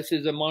look at us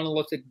as a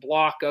monolithic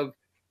block of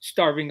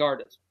starving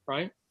artists,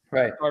 right?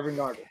 Right. Starving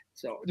artists.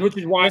 So, which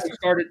is why I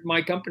started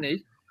my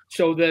company,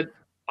 so that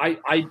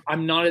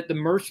I'm not at the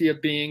mercy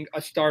of being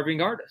a starving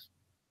artist.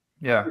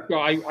 Yeah. So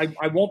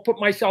I won't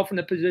put myself in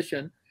a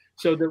position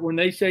so that when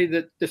they say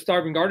that the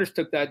starving artist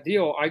took that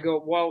deal, I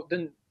go, well,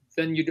 then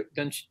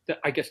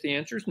I guess the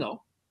answer is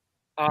no.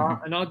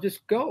 And I'll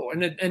just go.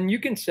 And you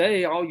can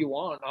say all you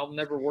want. I'll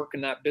never work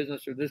in that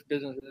business or this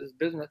business or this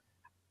business.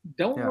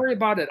 Don't worry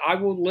about it. I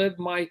will live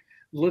my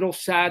little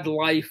sad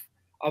life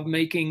of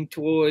making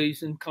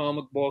toys and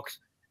comic books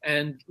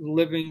and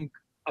living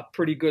a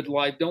pretty good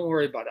life. Don't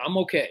worry about it. I'm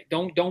okay.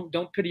 Don't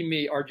pity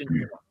me,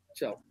 Argentina.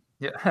 So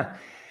yeah.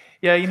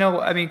 Yeah,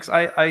 I mean, 'cause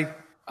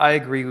I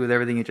agree with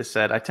everything you just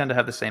said. I tend to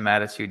have the same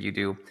attitude you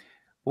do.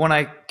 When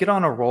I get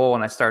on a roll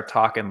and I start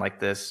talking like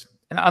this,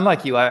 and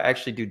unlike you, I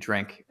actually do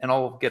drink, and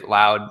I'll get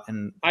loud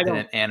and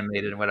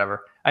animated and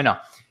whatever. I know.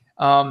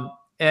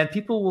 And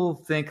people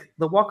will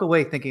they'll walk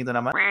away thinking that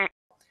I'm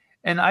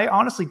and I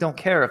honestly don't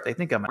care if they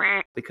think I'm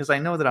because I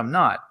know that I'm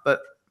not. But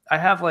I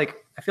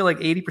feel like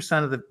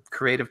 80% of the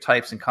creative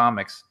types in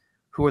comics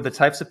who are the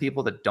types of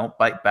people that don't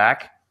bite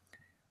back,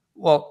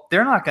 well,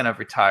 they're not going to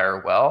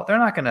retire well. They're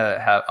not going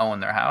to own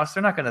their house.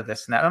 They're not going to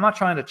this and that. I'm not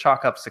trying to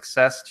chalk up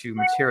success to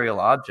material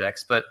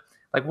objects, but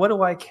like, what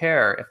do I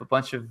care if a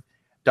bunch of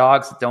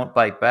dogs that don't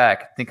bite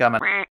back think I'm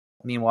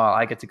meanwhile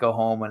I get to go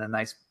home in a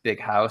nice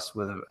big house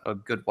with a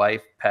good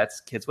wife,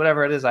 pets, kids,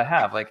 whatever it is I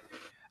have. Like,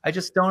 I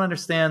just don't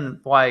understand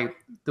why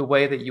the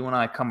way that you and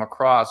I come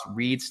across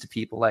reads to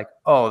people like,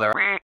 oh,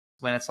 they're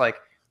when it's like,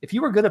 if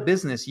you were good at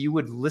business, you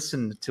would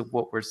listen to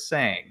what we're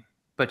saying,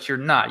 but you're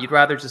not. You'd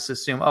rather just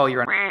assume, oh,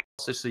 you're an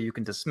just so you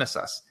can dismiss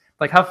us.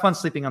 Like, have fun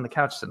sleeping on the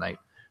couch tonight.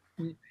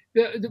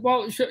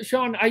 Well,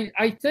 Sean,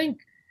 I think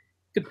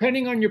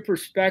depending on your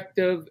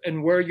perspective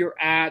and where you're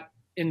at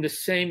in the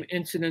same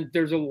incident,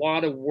 there's a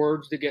lot of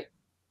words that get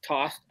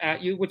tossed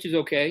at you, which is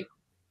okay,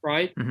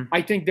 right?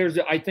 I think there's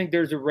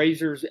a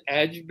razor's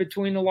edge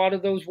between a lot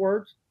of those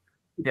words,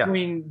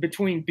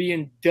 between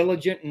being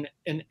diligent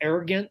and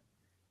arrogant,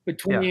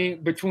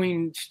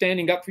 between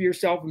standing up for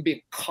yourself and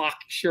being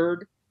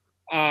cocksured,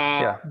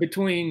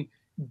 between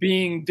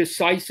being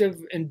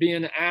decisive and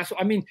being an asshole.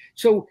 I mean,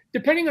 so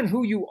depending on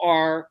who you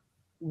are,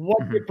 what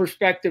your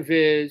perspective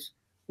is,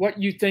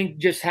 what you think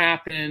just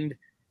happened,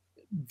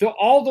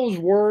 all those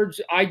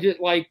words, I just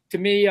to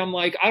me, I'm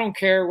like, I don't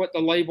care what the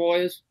label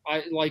is.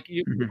 I like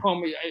you call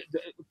me,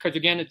 because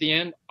again, at the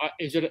end,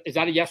 is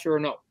that a yes or a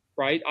no?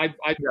 Right?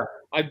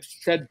 I've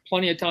said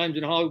plenty of times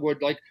in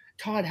Hollywood, like,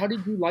 Todd, how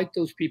did you like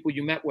those people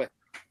you met with?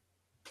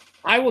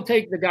 I will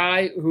take the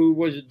guy who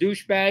was a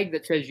douchebag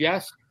that says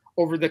yes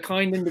over the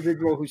kind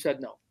individual who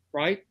said no.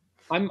 Right?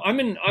 I'm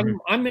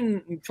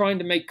in trying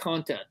to make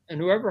content, and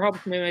whoever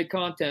helps me make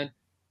content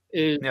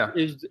is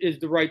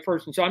the right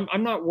person. So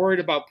I'm not worried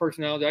about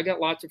personality. I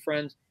got lots of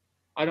friends.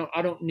 I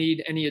don't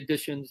need any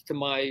additions to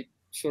my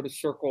sort of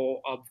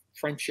circle of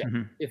friendship,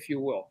 if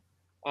you will.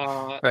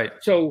 Right.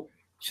 So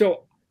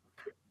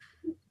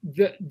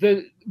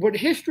the what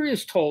history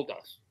has told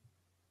us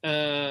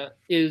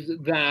is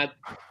that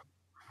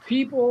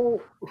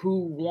people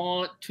who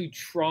want to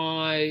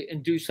try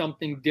and do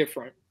something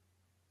different,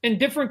 and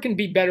different can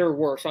be better or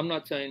worse. I'm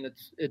not saying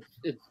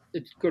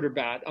it's good or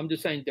bad. I'm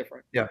just saying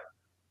different. Yeah.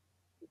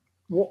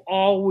 Will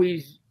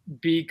always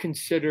be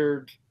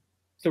considered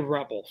the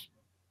rebels.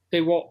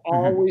 They will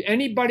always,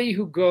 anybody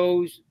who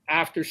goes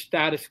after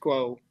status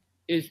quo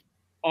is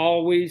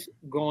always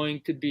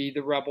going to be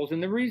the rebels.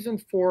 And the reason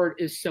for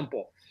it is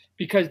simple,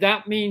 because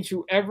that means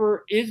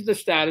whoever is the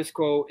status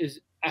quo is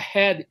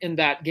ahead in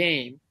that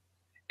game.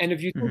 And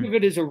if you think of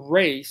it as a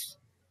race,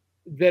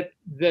 that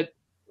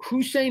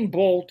Usain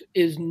Bolt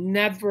is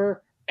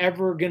never,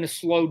 ever going to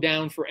slow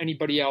down for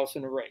anybody else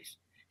in a race.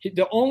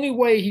 The only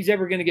way he's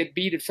ever going to get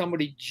beat if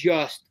somebody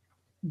just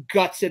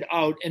guts it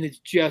out and is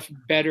just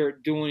better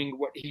at doing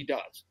what he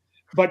does.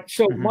 But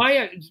so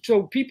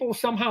so people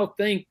somehow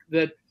think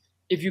that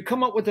if you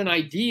come up with an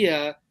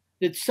idea,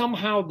 that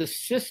somehow the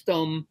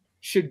system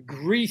should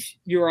grease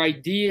your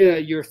idea,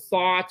 your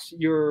thoughts,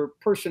 your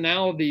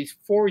personalities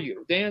for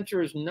you. The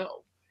answer is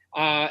no.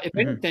 If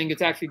anything,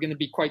 it's actually going to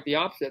be quite the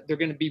opposite. They're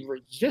going to be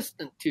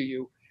resistant to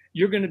you.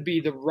 You're going to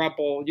be the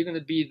rebel. You're going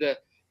to be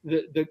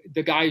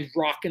the guys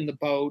rocking the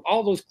boat.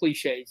 All those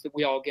cliches that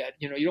we all get.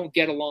 You know, you don't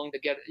get along to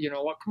get. You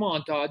know what? Come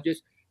on, Todd.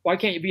 Just why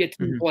can't you be a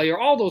team player?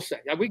 All those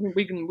things.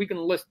 We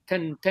can list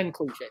 10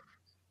 cliches.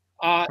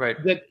 Right.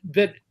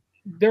 That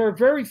there are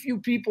very few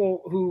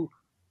people who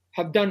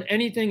have done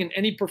anything in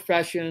any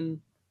profession.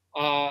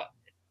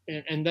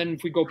 And then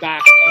if we go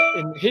back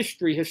in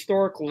history,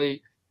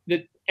 historically,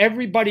 that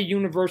everybody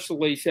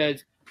universally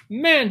says,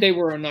 man, they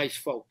were nice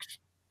folks.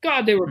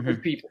 God, they were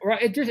good people,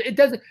 right? It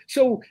doesn't.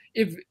 So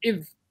if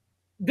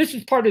this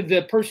is part of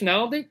the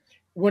personality,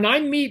 when I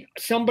meet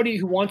somebody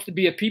who wants to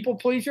be a people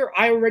pleaser,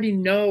 I already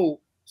know,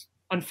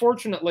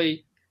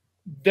 unfortunately,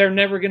 they're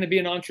never going to be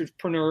an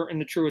entrepreneur in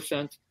the truest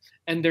sense.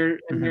 And they're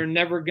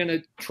never going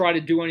to try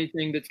to do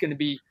anything that's going to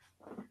be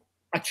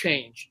a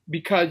change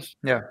because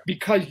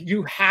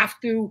you have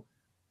to,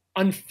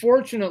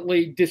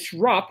 unfortunately,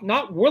 disrupt,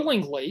 not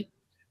willingly,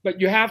 but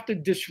you have to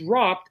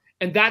disrupt,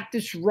 and that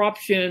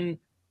disruption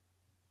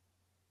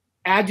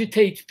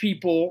agitates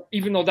people,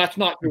 even though that's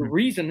not your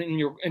reason and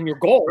your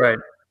goal. Right.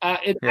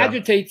 It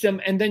agitates them,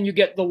 and then you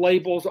get the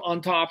labels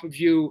on top of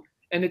you,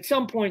 and at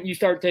some point you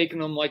start taking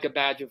them like a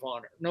badge of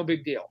honor. No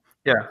big deal.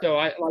 Yeah.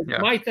 So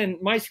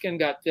my skin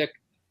got thick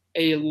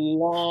a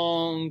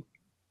long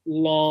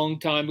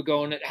time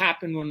ago, and it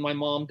happened when my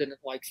mom didn't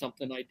like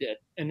something I did,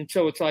 and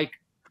so it's like,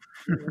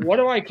 what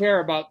do I care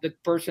about the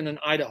person in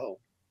Idaho?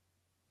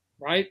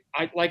 Right?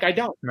 I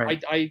don't.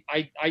 Right.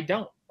 I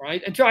don't.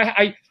 Right. And so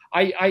I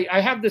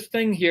have this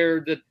thing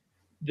here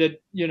that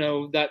you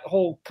know, that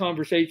whole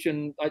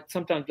conversation.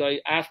 Sometimes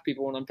I ask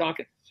people when I'm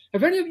talking,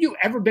 have any of you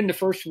ever been the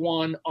first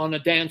one on a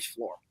dance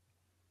floor?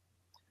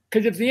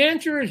 Because if the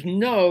answer is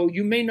no,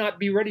 you may not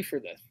be ready for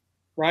this.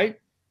 Right?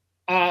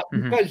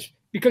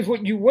 Because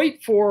what you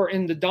wait for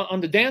on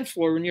the dance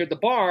floor when you're at the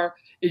bar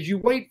is you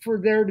wait for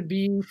there to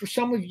be, for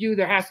some of you,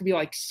 there has to be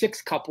like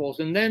 6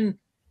 couples, and then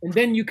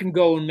you can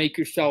go and make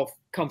yourself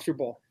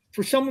comfortable.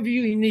 For some of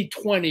you, you need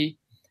 20.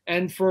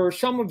 And for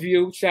some of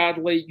you,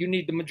 sadly, you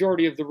need the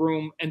majority of the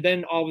room. And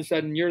then all of a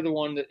sudden you're the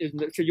one that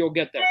isn't, so you'll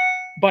get there.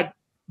 But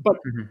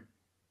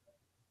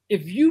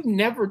if you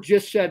never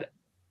just said,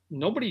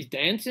 nobody's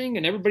dancing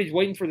and everybody's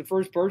waiting for the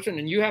first person,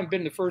 and you haven't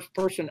been the first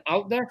person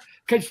out there,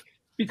 because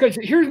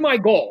here's my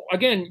goal.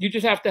 Again, you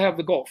just have to have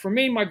the goal. For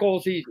me, my goal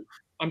is easy.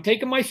 I'm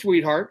taking my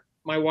sweetheart,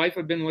 my wife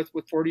I've been with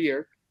 40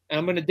 years, and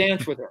I'm going to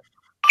dance with her.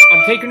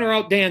 I'm taking her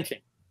out dancing.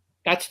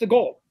 That's the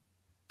goal.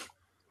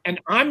 And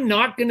I'm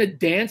not going to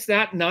dance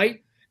that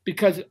night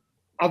because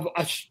of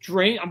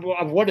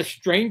what a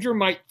stranger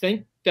might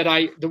think, that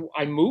I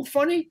move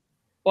funny.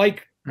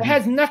 Like, it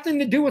has nothing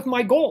to do with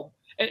my goal.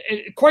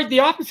 Quite the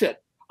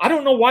opposite. I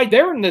don't know why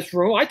they're in this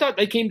room. I thought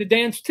they came to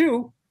dance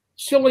too.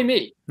 Silly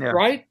me,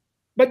 right?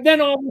 But then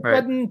all of a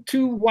sudden,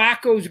 2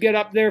 wackos get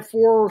up there,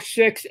 4,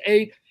 6,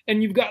 8,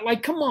 and you've got,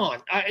 like, come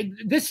on.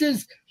 This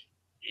is,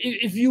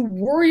 if you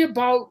worry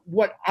about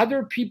what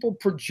other people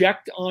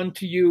project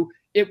onto you,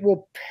 it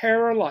will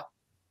paralyze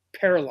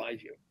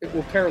you. It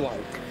will paralyze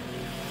you.